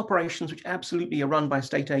certain operations which absolutely are run by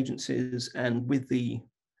state agencies and with the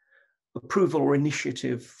approval or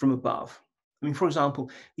initiative from above. I mean, for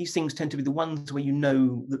example, these things tend to be the ones where you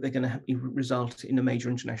know that they're going to result in a major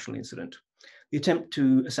international incident. The attempt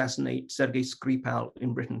to assassinate Sergei Skripal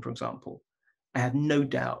in Britain, for example, I have no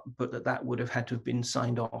doubt but that would have had to have been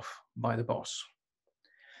signed off by the boss.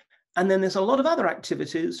 And then there's a lot of other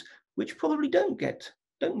activities which probably don't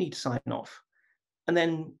need to sign off. And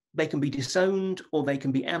then they can be disowned or they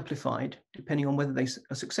can be amplified depending on whether they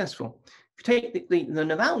are successful. If you take the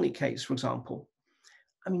Navalny case, for example,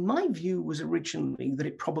 I mean, my view was originally that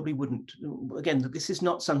it probably wouldn't. Again, that this is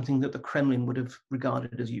not something that the Kremlin would have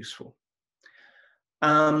regarded as useful.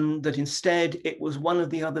 That instead it was one of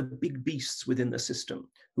the other big beasts within the system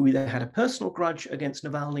who either had a personal grudge against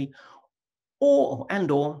Navalny or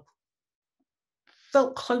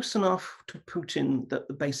felt close enough to Putin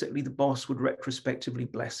that basically the boss would retrospectively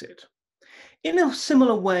bless it. In a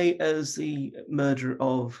similar way as the murder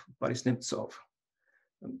of Boris Nemtsov,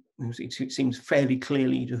 it seems fairly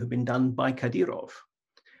clearly to have been done by Kadyrov,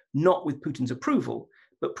 not with Putin's approval,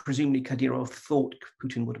 but presumably Kadyrov thought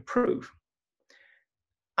Putin would approve.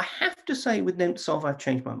 I have to say with Nemtsov, I've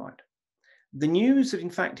changed my mind. The news that in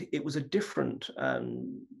fact it was a different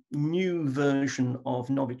new version of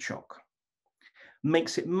Novichok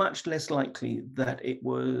makes it much less likely that it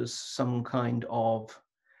was some kind of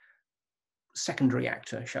secondary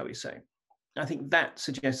actor, shall we say. I think that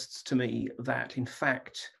suggests to me that, in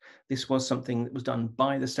fact, this was something that was done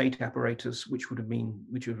by the state apparatus, which would have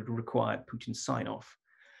required Putin's sign-off.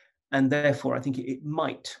 And therefore, I think it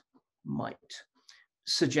might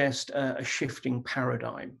suggest a shifting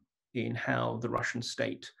paradigm in how the Russian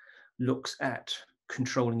state looks at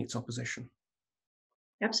controlling its opposition.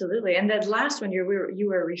 Absolutely. And that last one, you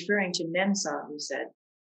were referring to Nemtsov, you said,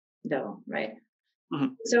 though, right?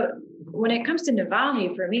 Mm-hmm. So when it comes to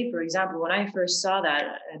Navalny, for me, for example, when I first saw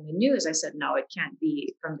that in the news, I said, no, it can't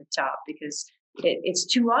be from the top because it's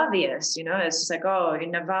too obvious. You know, it's just like, oh,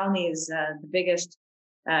 Navalny is the biggest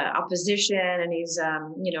opposition, and he's,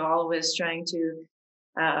 always trying to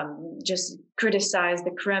just criticize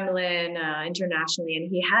the Kremlin internationally. And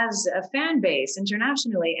he has a fan base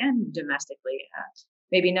internationally and domestically.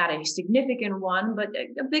 Maybe not a significant one, but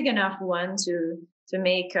a big enough one to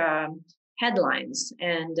make headlines.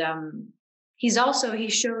 And he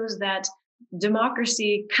shows that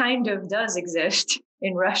democracy kind of does exist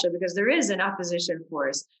in Russia because there is an opposition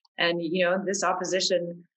force, and this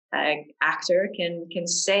opposition actor can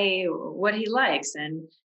say what he likes. And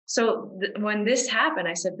so when this happened,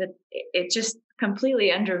 I said that it just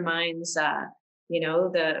completely undermines,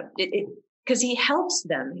 because he helps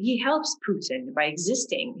them. He helps Putin by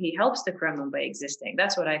existing. He helps the Kremlin by existing.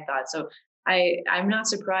 That's what I thought. So I'm not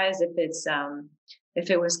surprised if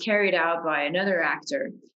it was carried out by another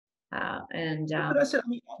actor. But I said,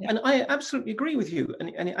 and I absolutely agree with you.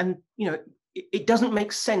 And it doesn't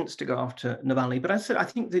make sense to go after Navalny. But I said, I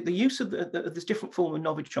think the use of this different form of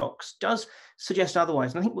Novichoks does suggest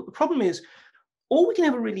otherwise. And I think what the problem is, all we can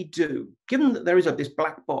ever really do, given that there is this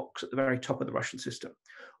black box at the very top of the Russian system,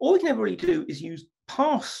 all we can ever really do is use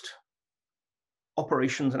past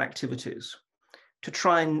operations and activities to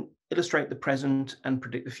try and illustrate the present and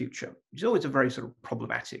predict the future, which is always a very sort of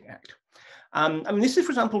problematic act. This is,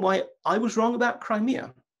 for example, why I was wrong about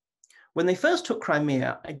Crimea. When they first took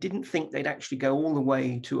Crimea, I didn't think they'd actually go all the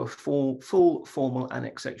way to a full formal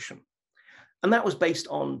annexation. And that was based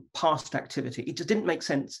on past activity. It just didn't make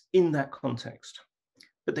sense in that context.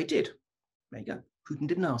 But they did. There you go. Putin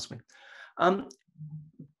didn't ask me. And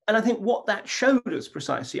I think what that showed us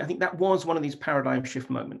precisely, I think that was one of these paradigm shift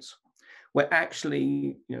moments where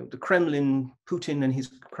actually, the Kremlin, Putin and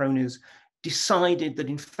his cronies decided that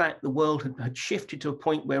in fact the world had shifted to a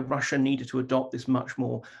point where Russia needed to adopt this much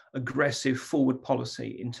more aggressive forward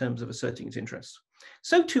policy in terms of asserting its interests.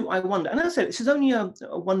 So too, I wonder, and as I said, this is only a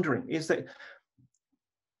wondering, is that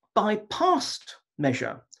by past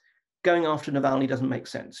measure, going after Navalny doesn't make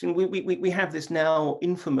sense. We have this now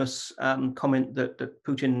infamous comment that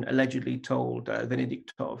Putin allegedly told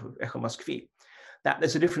Venediktov of Echo Moskvy, that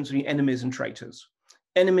there's a difference between enemies and traitors.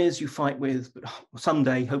 Enemies you fight with, but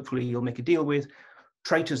someday, hopefully, you'll make a deal with.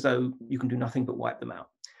 Traitors, though, you can do nothing but wipe them out.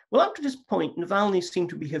 Well, up to this point, Navalny seemed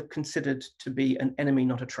to have considered to be an enemy,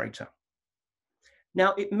 not a traitor.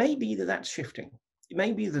 Now, it may be that that's shifting. It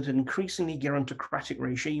may be that an increasingly gerontocratic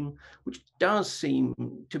regime, which does seem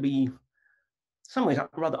to be, in some ways,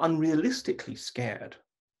 rather unrealistically scared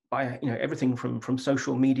by everything from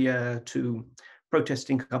social media to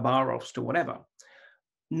protesting Khabarovsk to whatever,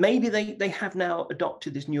 maybe they have now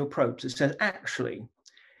adopted this new approach that says, actually,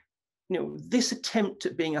 this attempt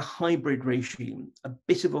at being a hybrid regime, a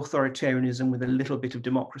bit of authoritarianism with a little bit of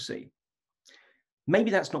democracy, maybe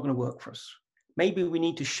that's not going to work for us. Maybe we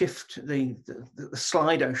need to shift the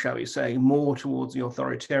Slido, shall we say, more towards the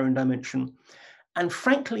authoritarian dimension. And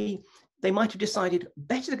frankly, they might have decided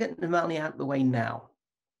better to get Navalny out of the way now,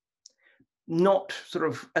 not sort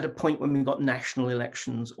of at a point when we've got national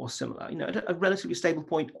elections or similar, at a relatively stable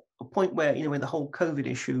point, a point where, where the whole COVID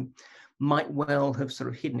issue might well have sort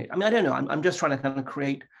of hidden it. I don't know, I'm just trying to kind of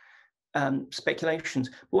create speculations.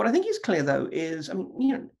 But what I think is clear, though, is,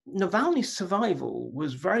 Navalny's survival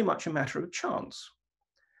was very much a matter of chance.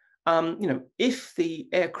 If the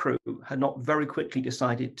aircrew had not very quickly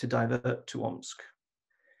decided to divert to Omsk,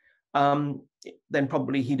 then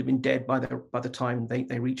probably he'd have been dead by the time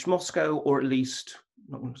they reached Moscow, or at least,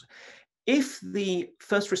 if the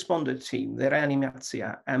first responder team, the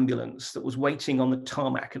Reanimatsiya ambulance that was waiting on the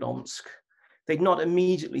tarmac at Omsk, they'd not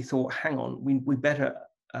immediately thought, hang on, we better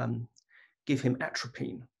give him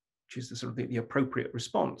atropine, which is the sort of the appropriate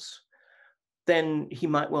response, then he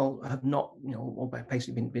might well have not, or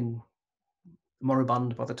basically been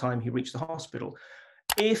moribund by the time he reached the hospital.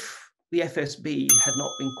 If the FSB had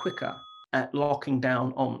not been quicker at locking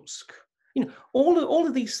down Omsk, all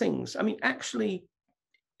of these things, actually,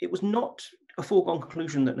 it was not a foregone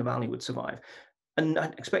conclusion that Navalny would survive. And I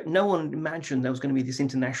expect no one imagined there was going to be this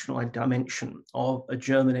international dimension of a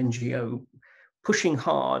German NGO pushing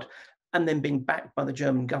hard and then being backed by the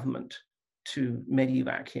German government to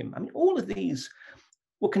medevac him. All of these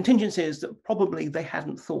were contingencies that probably they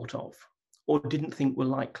hadn't thought of or didn't think were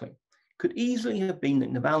likely. could easily have been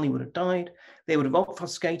that Navalny would have died. They would have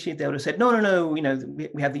obfuscated. They would have said, no, no, no, you know,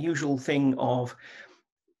 we have the usual thing of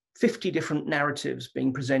 50 different narratives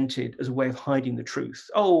being presented as a way of hiding the truth.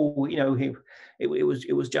 Oh, you know,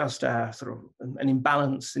 it was just a sort of an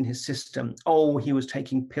imbalance in his system. Oh, he was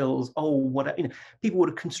taking pills. Oh, what, you know, people would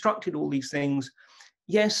have constructed all these things.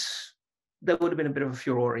 Yes, there would have been a bit of a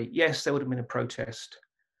furore. Yes, there would have been a protest,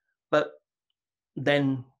 but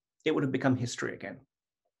then it would have become history again.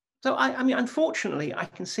 So I mean, unfortunately, I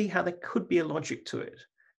can see how there could be a logic to it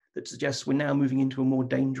that suggests we're now moving into a more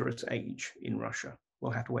dangerous age in Russia.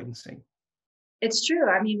 We'll have to wait and see. It's true.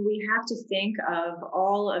 I mean, we have to think of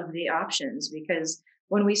all of the options, because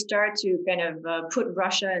when we start to kind of put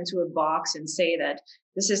Russia into a box and say that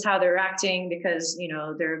this is how they're acting because, you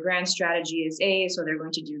know, their grand strategy is A, so they're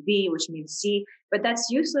going to do B, which means C, but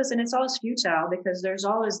that's useless and it's always futile, because there's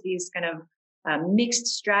always these kind of mixed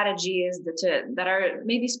strategies that are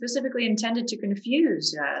maybe specifically intended to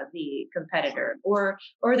confuse the competitor, or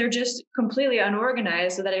they're just completely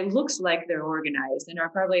unorganized so that it looks like they're organized and are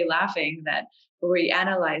probably laughing that we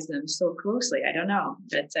analyze them so closely. I don't know,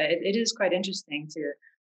 but it is quite interesting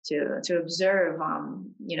to observe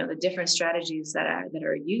you know, the different strategies that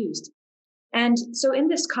are used. And so in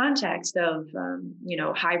this context of you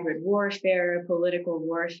know, hybrid warfare, political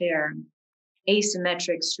warfare,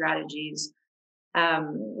 asymmetric strategies,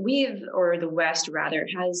 the West rather,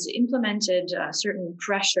 has implemented certain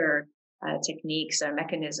pressure techniques or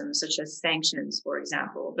mechanisms, such as sanctions, for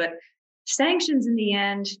example. But sanctions in the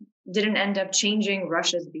end didn't end up changing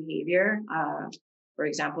Russia's behavior, for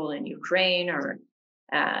example, in Ukraine,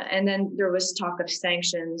 and then there was talk of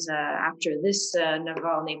sanctions after this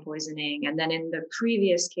Navalny poisoning. And then in the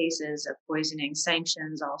previous cases of poisoning,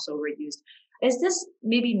 sanctions also were used. Is this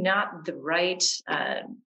maybe not the right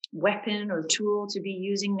weapon or tool to be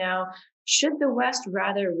using now? Should the West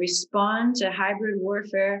rather respond to hybrid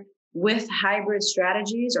warfare with hybrid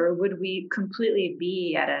strategies, or would we completely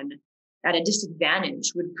be at a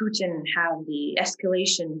disadvantage? Would Putin have the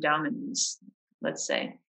escalation dominance, let's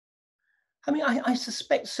say? I mean, I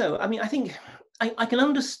suspect so. I mean, I think I can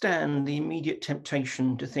understand the immediate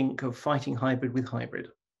temptation to think of fighting hybrid with hybrid.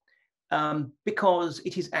 Because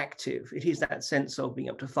it is active. It is that sense of being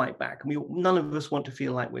able to fight back. None of us want to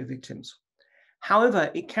feel like we're victims.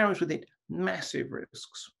 However, it carries with it massive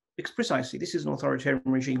risks, because precisely this is an authoritarian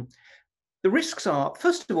regime. The risks are,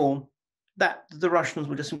 first of all, that the Russians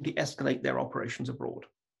will just simply escalate their operations abroad.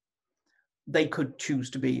 They could choose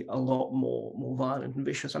to be a lot more violent and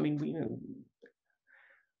vicious. I mean, you know,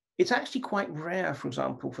 it's actually quite rare, for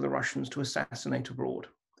example, for the Russians to assassinate abroad.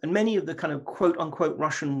 And many of the kind of quote unquote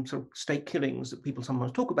Russian sort of state killings that people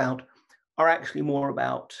sometimes talk about are actually more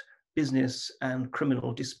about business and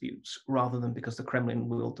criminal disputes rather than because the Kremlin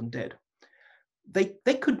willed them dead.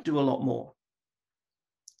 They could do a lot more.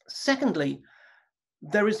 Secondly,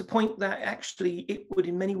 there is the point that actually it would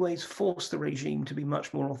in many ways force the regime to be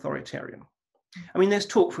much more authoritarian. I mean, there's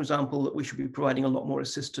talk, for example, that we should be providing a lot more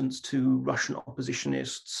assistance to Russian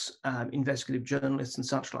oppositionists, investigative journalists and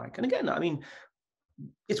such like. And again, I mean,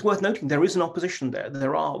 it's worth noting there is an opposition there.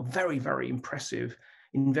 There are very, very impressive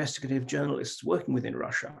investigative journalists working within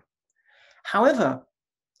Russia. However,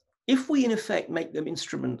 if we in effect make them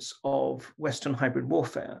instruments of Western hybrid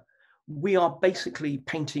warfare, we are basically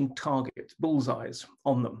painting targets, bullseyes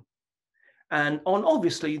on them. And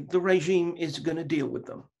obviously the regime is going to deal with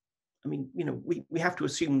them. I mean, you know, we have to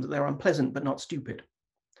assume that they're unpleasant, but not stupid.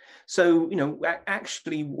 So, you know,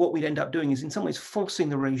 actually what we'd end up doing is in some ways forcing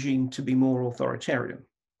the regime to be more authoritarian.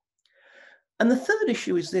 And the third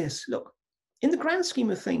issue is this: look, in the grand scheme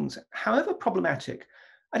of things, however problematic,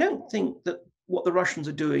 I don't think that what the Russians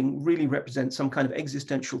are doing really represents some kind of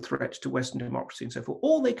existential threat to Western democracy and so forth.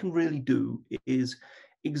 All they can really do is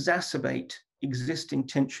exacerbate existing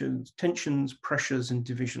tensions, pressures, and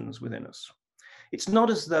divisions within us. It's not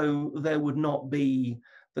as though there would not be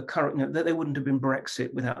the current, you know, that there wouldn't have been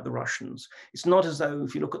Brexit without the Russians. It's not as though,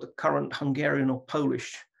 if you look at the current Hungarian or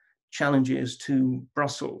Polish challenges to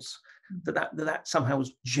Brussels, that somehow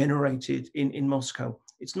was generated in Moscow.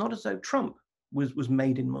 It's not as though Trump was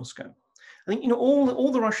made in Moscow. I think, you know,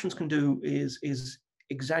 all the Russians can do is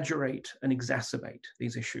exaggerate and exacerbate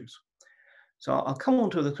these issues. So I'll come on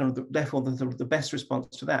to the kind of therefore the best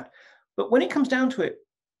response to that. But when it comes down to it,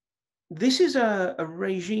 this is a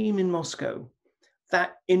regime in Moscow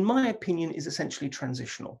that, in my opinion, is essentially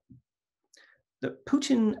transitional. That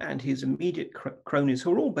Putin and his immediate cronies,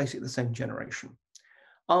 who are all basically the same generation,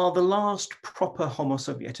 are the last proper Homo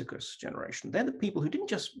Sovieticus generation. They're the people who didn't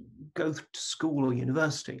just go to school or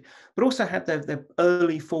university, but also had their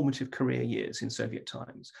early formative career years in Soviet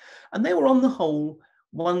times. And they were, on the whole,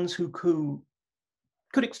 ones who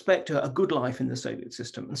could expect a good life in the Soviet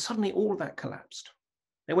system, and suddenly all of that collapsed.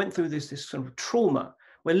 They went through this sort of trauma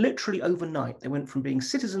where literally overnight they went from being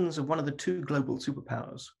citizens of one of the two global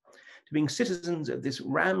superpowers to being citizens of this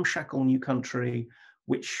ramshackle new country,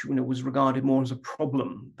 which was regarded more as a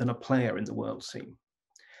problem than a player in the world scene.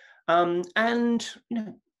 And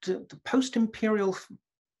the post-imperial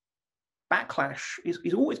backlash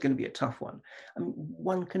is always going to be a tough one. I mean,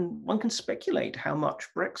 one can speculate how much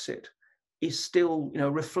Brexit is still a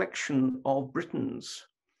reflection of Britain's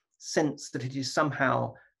sense that it is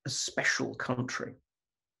somehow a special country.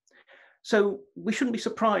 So we shouldn't be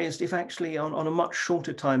surprised if actually on a much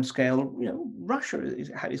shorter time scale, Russia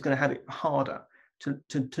is going to have it harder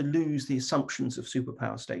to lose the assumptions of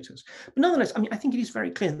superpower status. But nonetheless, I mean, I think it is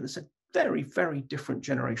very clear that there's a very, very different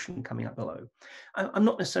generation coming up below. I'm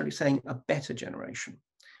not necessarily saying a better generation,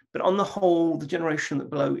 but on the whole, the generation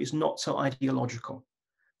that below is not so ideological.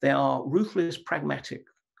 They are ruthless, pragmatic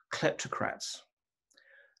kleptocrats.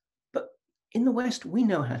 But in the West, we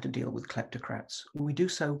know how to deal with kleptocrats. We do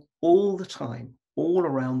so all the time, all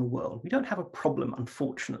around the world. We don't have a problem,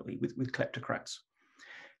 unfortunately, with kleptocrats.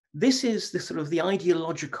 This is the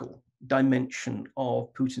ideological dimension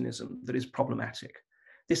of Putinism that is problematic.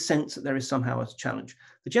 This sense that there is somehow a challenge.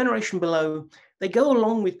 The generation below, they go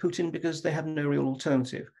along with Putin because they have no real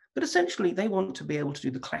alternative. But essentially, they want to be able to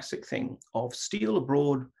do the classic thing of steal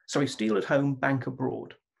at home, bank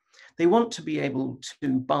abroad. They want to be able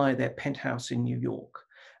to buy their penthouse in New York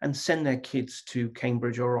and send their kids to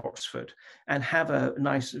Cambridge or Oxford and have a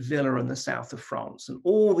nice villa in the south of France and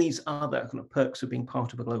all these other kind of perks of being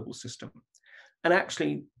part of a global system. And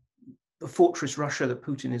actually, the fortress Russia that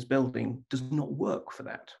Putin is building does not work for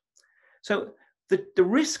that. So the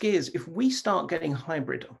risk is if we start getting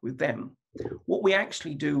hybrid with them, what we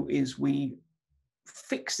actually do is we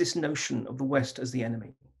fix this notion of the West as the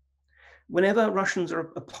enemy. Whenever Russians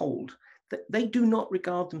are appalled, they do not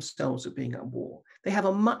regard themselves as being at war. They have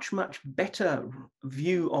a much, much better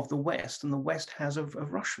view of the West than the West has of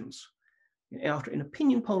Russians. After an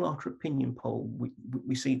opinion poll after opinion poll,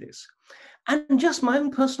 we see this. And just my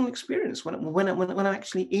own personal experience when I'm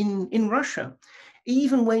actually in Russia,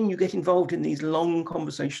 even when you get involved in these long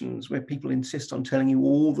conversations where people insist on telling you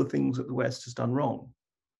all the things that the West has done wrong,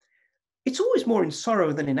 it's always more in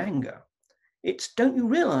sorrow than in anger. It's, don't you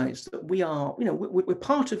realize that we are, we're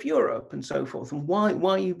part of Europe and so forth, and why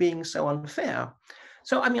are you being so unfair?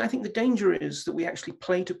 So, I mean, I think the danger is that we actually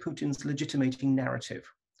play to Putin's legitimating narrative,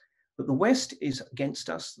 that the West is against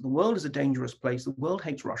us, the world is a dangerous place, the world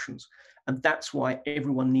hates Russians, and that's why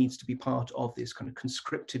everyone needs to be part of this kind of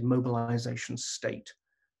conscripted mobilization state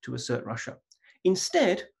to assert Russia.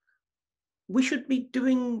 Instead, we should be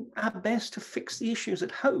doing our best to fix the issues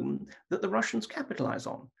at home that the Russians capitalize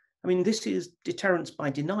on. I mean, this is deterrence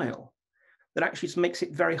by denial that actually makes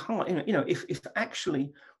it very hard. If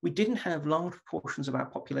actually we didn't have large proportions of our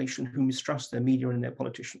population who mistrust their media and their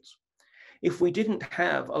politicians, if we didn't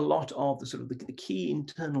have a lot of the key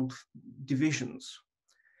internal divisions,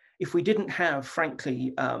 if we didn't have,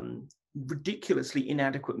 frankly, ridiculously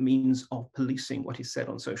inadequate means of policing what is said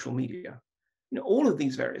on social media, all of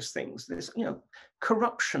these various things, there's,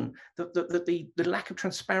 corruption, the lack of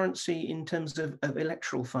transparency in terms of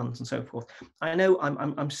electoral funds and so forth. I know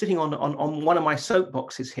I'm sitting on one of my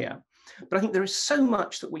soapboxes here, but I think there is so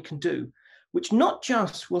much that we can do, which not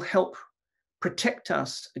just will help protect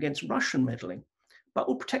us against Russian meddling, but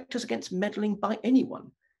will protect us against meddling by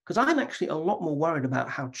anyone. Because I'm actually a lot more worried about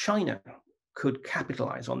how China could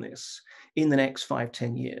capitalize on this in the next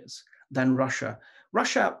 5-10 years than Russia.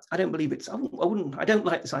 Russia, I don't believe I don't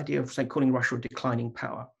like this idea of, say, calling Russia a declining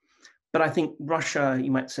power. But I think Russia,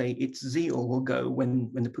 you might say, its zeal will go when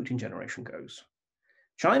the Putin generation goes.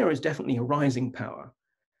 China is definitely a rising power.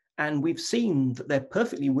 And we've seen that they're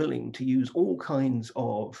perfectly willing to use all kinds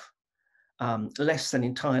of less than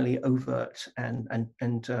entirely overt and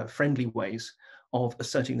friendly ways of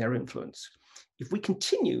asserting their influence. If we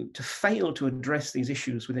continue to fail to address these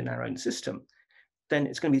issues within our own system, then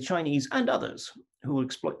it's going to be the Chinese and others who will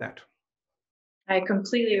exploit that. I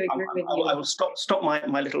completely agree with you. I will stop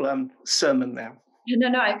my little sermon there.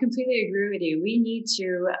 No, I completely agree with you. We need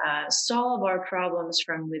to solve our problems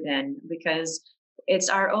from within, because it's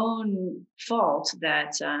our own fault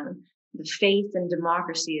that the faith in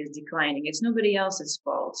democracy is declining. It's nobody else's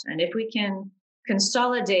fault. And if we can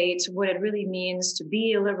consolidate what it really means to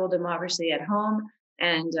be a liberal democracy at home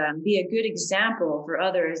and be a good example for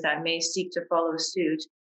others that may seek to follow suit,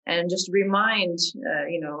 and just remind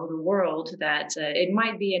the world that it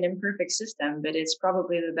might be an imperfect system, but it's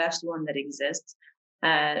probably the best one that exists.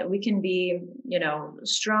 we can be,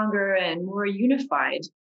 stronger and more unified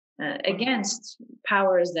against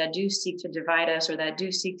powers that do seek to divide us or that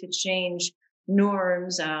do seek to change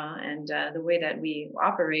norms and the way that we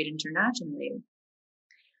operate internationally.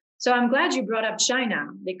 So I'm glad you brought up China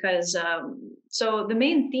because so the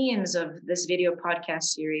main themes of this video podcast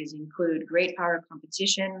series include great power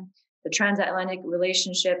competition, the transatlantic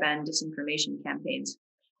relationship, and disinformation campaigns.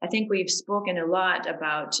 I think we've spoken a lot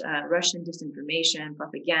about Russian disinformation,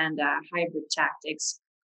 propaganda, hybrid tactics.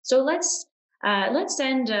 So let's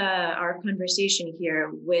end our conversation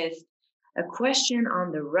here with a question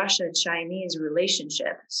on the Russia-Chinese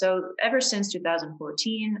relationship. So ever since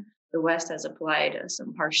 2014, the West has applied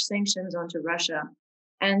some harsh sanctions onto Russia,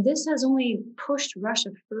 and this has only pushed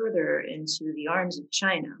Russia further into the arms of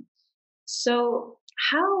China. So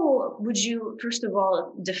how would you, first of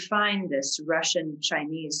all, define this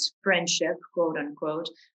Russian-Chinese friendship, quote unquote?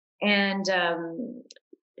 And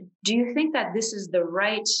do you think that this is the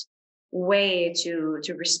right way to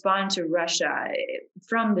respond to Russia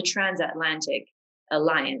from the transatlantic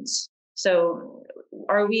alliance? So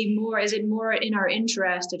is it more in our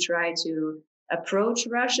interest to try to approach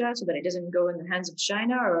Russia so that it doesn't go in the hands of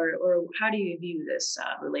China, or how do you view this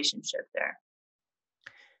relationship there?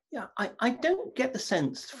 Yeah, I don't get the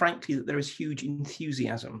sense, frankly, that there is huge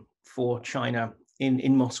enthusiasm for China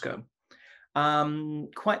in Moscow.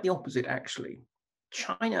 Quite the opposite, actually.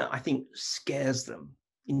 China, I think, scares them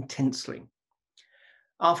intensely.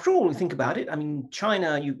 After all, think about it. I mean,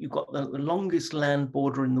 China, you've got the longest land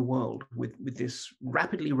border in the world with this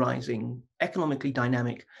rapidly rising, economically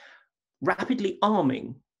dynamic, rapidly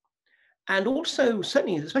arming, and also,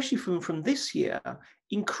 certainly, especially from this year,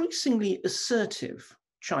 increasingly assertive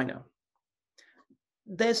China.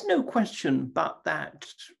 There's no question but that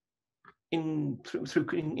in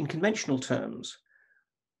conventional terms,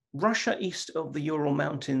 Russia east of the Ural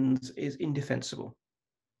Mountains is indefensible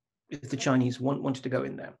if the Chinese wanted to go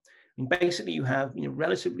in there. I mean, basically, you have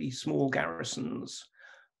relatively small garrisons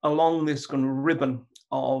along this kind of ribbon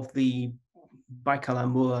of the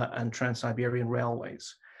Baikal-Amur and Trans-Siberian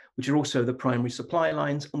railways, which are also the primary supply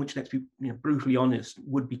lines, and which, let's be brutally honest,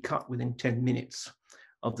 would be cut within 10 minutes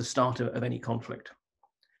of the start of any conflict.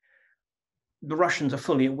 The Russians are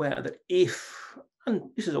fully aware that if, and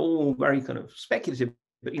this is all very kind of speculative,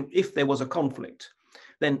 but if there was a conflict,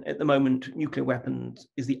 then at the moment, nuclear weapons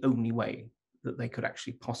is the only way that they could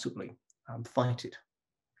actually possibly fight it.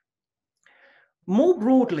 More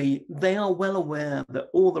broadly, they are well aware that,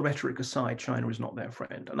 all the rhetoric aside, China is not their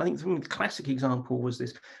friend. And I think the classic example was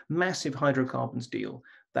this massive hydrocarbons deal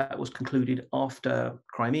that was concluded after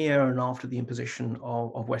Crimea and after the imposition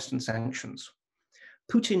of Western sanctions.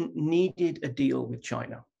 Putin needed a deal with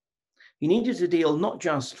China. He needed a deal not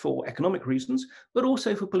just for economic reasons, but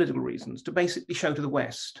also for political reasons, to basically show to the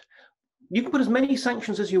West, you can put as many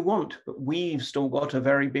sanctions as you want, but we've still got a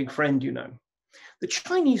very big friend, The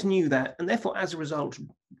Chinese knew that, and therefore, as a result,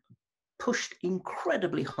 pushed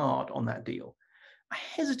incredibly hard on that deal. I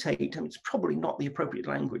hesitate, it's probably not the appropriate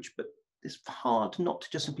language, but it's hard not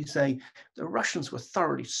to just simply say the Russians were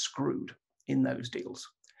thoroughly screwed in those deals.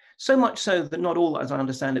 So much so that not all, as I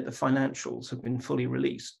understand it, the financials have been fully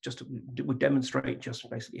released, would demonstrate just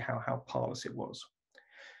basically how parlous it was.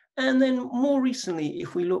 And then more recently,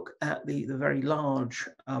 if we look at the very large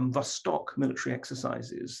Vostok military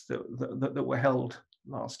exercises that were held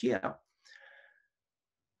last year,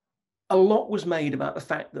 a lot was made about the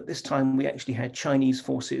fact that this time we actually had Chinese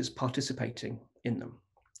forces participating in them.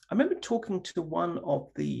 I remember talking to one of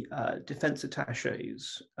the defense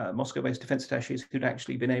attaches, Moscow-based defense attaches, who'd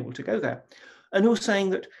actually been able to go there, and who was saying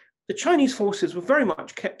that the Chinese forces were very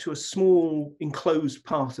much kept to a small enclosed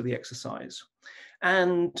part of the exercise.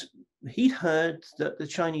 And he'd heard that the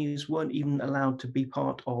Chinese weren't even allowed to be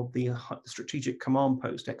part of the strategic command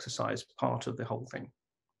post exercise part of the whole thing.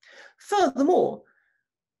 Furthermore,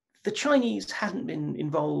 the Chinese hadn't been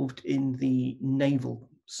involved in the naval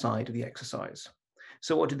side of the exercise.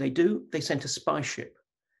 So what did they do? They sent a spy ship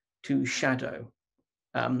to shadow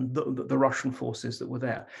the Russian forces that were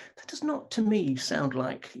there. That does not, to me, sound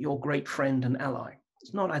like your great friend and ally.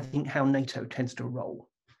 It's not, I think, how NATO tends to roll.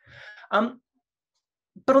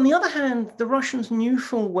 But on the other hand, the Russians knew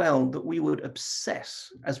full well that we would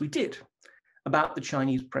obsess, as we did, about the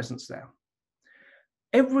Chinese presence there.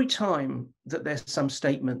 Every time that there's some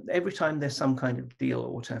statement, every time there's some kind of deal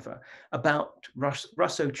or whatever about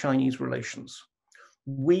Russo-Chinese relations,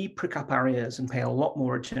 we prick up our ears and pay a lot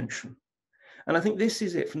more attention. And I think this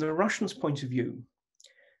is it. From the Russians' point of view,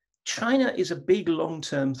 China is a big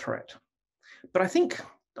long-term threat. But I think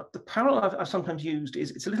the parallel I've sometimes used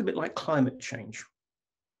is it's a little bit like climate change.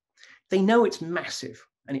 They know it's massive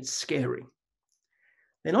and it's scary.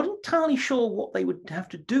 They're not entirely sure what they would have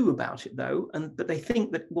to do about it, though, but they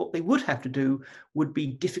think that what they would have to do would be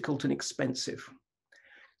difficult and expensive.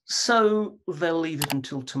 So they'll leave it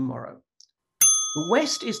until tomorrow. The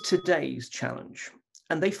West is today's challenge,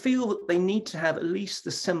 and they feel that they need to have at least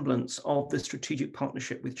the semblance of the strategic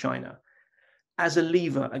partnership with China as a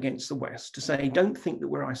lever against the West to say, don't think that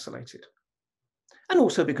we're isolated. And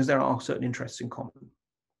also because there are certain interests in common.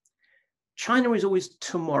 China is always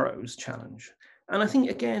tomorrow's challenge. And I think,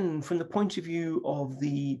 again, from the point of view of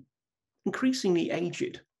the increasingly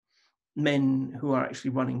aged men who are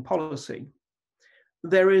actually running policy,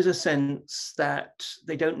 there is a sense that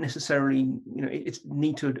they don't necessarily, it's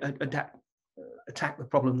need to attack the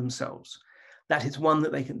problem themselves. That is one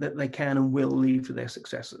that they can and will leave to their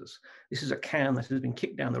successors. This is a can that has been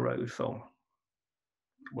kicked down the road for,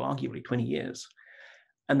 well, arguably 20 years.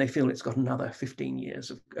 And they feel it's got another 15 years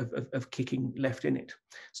of kicking left in it.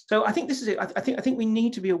 So I think this is it. I think we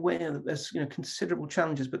need to be aware that there's considerable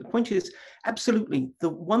challenges. But the point is, absolutely, the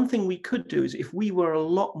one thing we could do is if we were a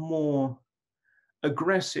lot more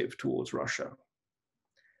aggressive towards Russia,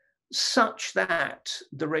 such that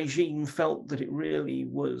the regime felt that it really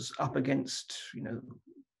was up against,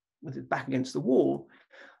 with its back against the wall,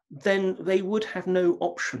 then they would have no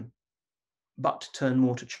option but to turn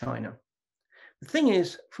more to China. The thing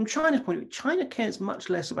is, from China's point of view, China cares much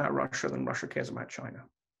less about Russia than Russia cares about China.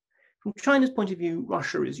 From China's point of view,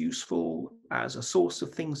 Russia is useful as a source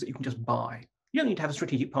of things that you can just buy. You don't need to have a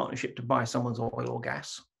strategic partnership to buy someone's oil or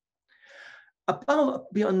gas.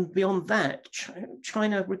 Beyond that,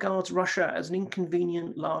 China regards Russia as an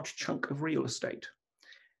inconvenient large chunk of real estate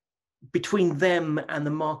between them and the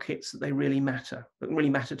markets that really matter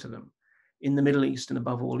to them in the Middle East and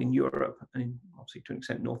above all in Europe and obviously to an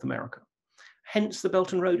extent North America. Hence the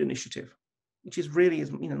Belt and Road Initiative, which is really, as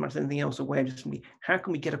much as anything else, a way of just how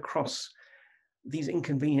can we get across these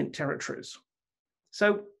inconvenient territories?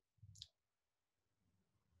 So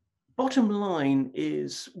bottom line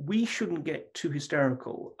is we shouldn't get too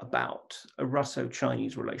hysterical about a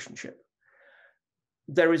Russo-Chinese relationship.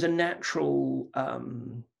 There is a natural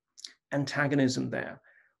antagonism there.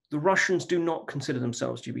 The Russians do not consider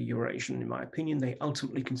themselves to be Eurasian, in my opinion. They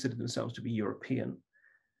ultimately consider themselves to be European.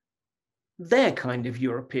 Their kind of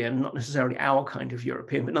European, not necessarily our kind of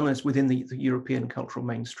European, but nonetheless within the European cultural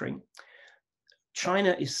mainstream.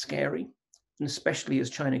 China is scary, and especially as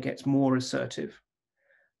China gets more assertive.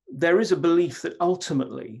 There is a belief that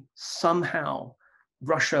ultimately, somehow,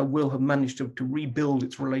 Russia will have managed to rebuild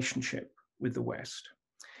its relationship with the West.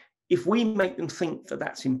 If we make them think that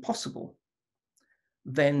that's impossible,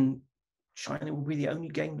 then China will be the only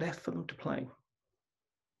game left for them to play.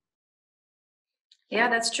 Yeah,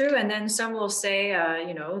 that's true. And then some will say,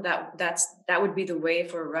 that would be the way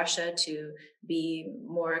for Russia to be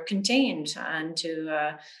more contained and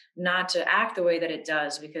to not to act the way that it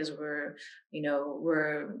does, because we're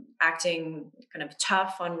acting kind of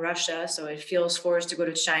tough on Russia. So it feels forced to go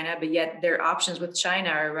to China, but yet their options with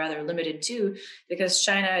China are rather limited too, because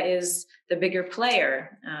China is the bigger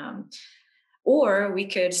player. Or we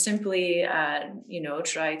could simply,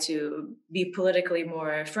 try to be politically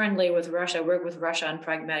more friendly with Russia, work with Russia on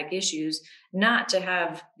pragmatic issues, not to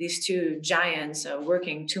have these two giants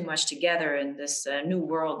working too much together in this new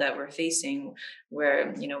world that we're facing,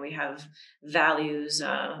 where, we have values,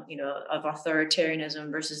 of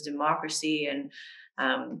authoritarianism versus democracy and,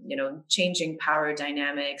 changing power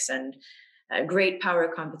dynamics and great power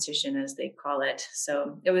competition, as they call it.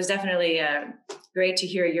 So it was definitely great to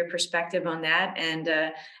hear your perspective on that.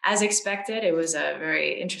 And as expected, it was a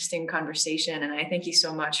very interesting conversation. And I thank you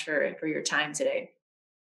so much for your time today.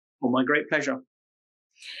 Well, my great pleasure.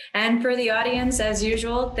 And for the audience, as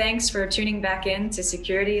usual, thanks for tuning back in to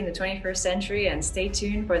Security in the 21st Century, and stay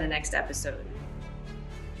tuned for the next episode.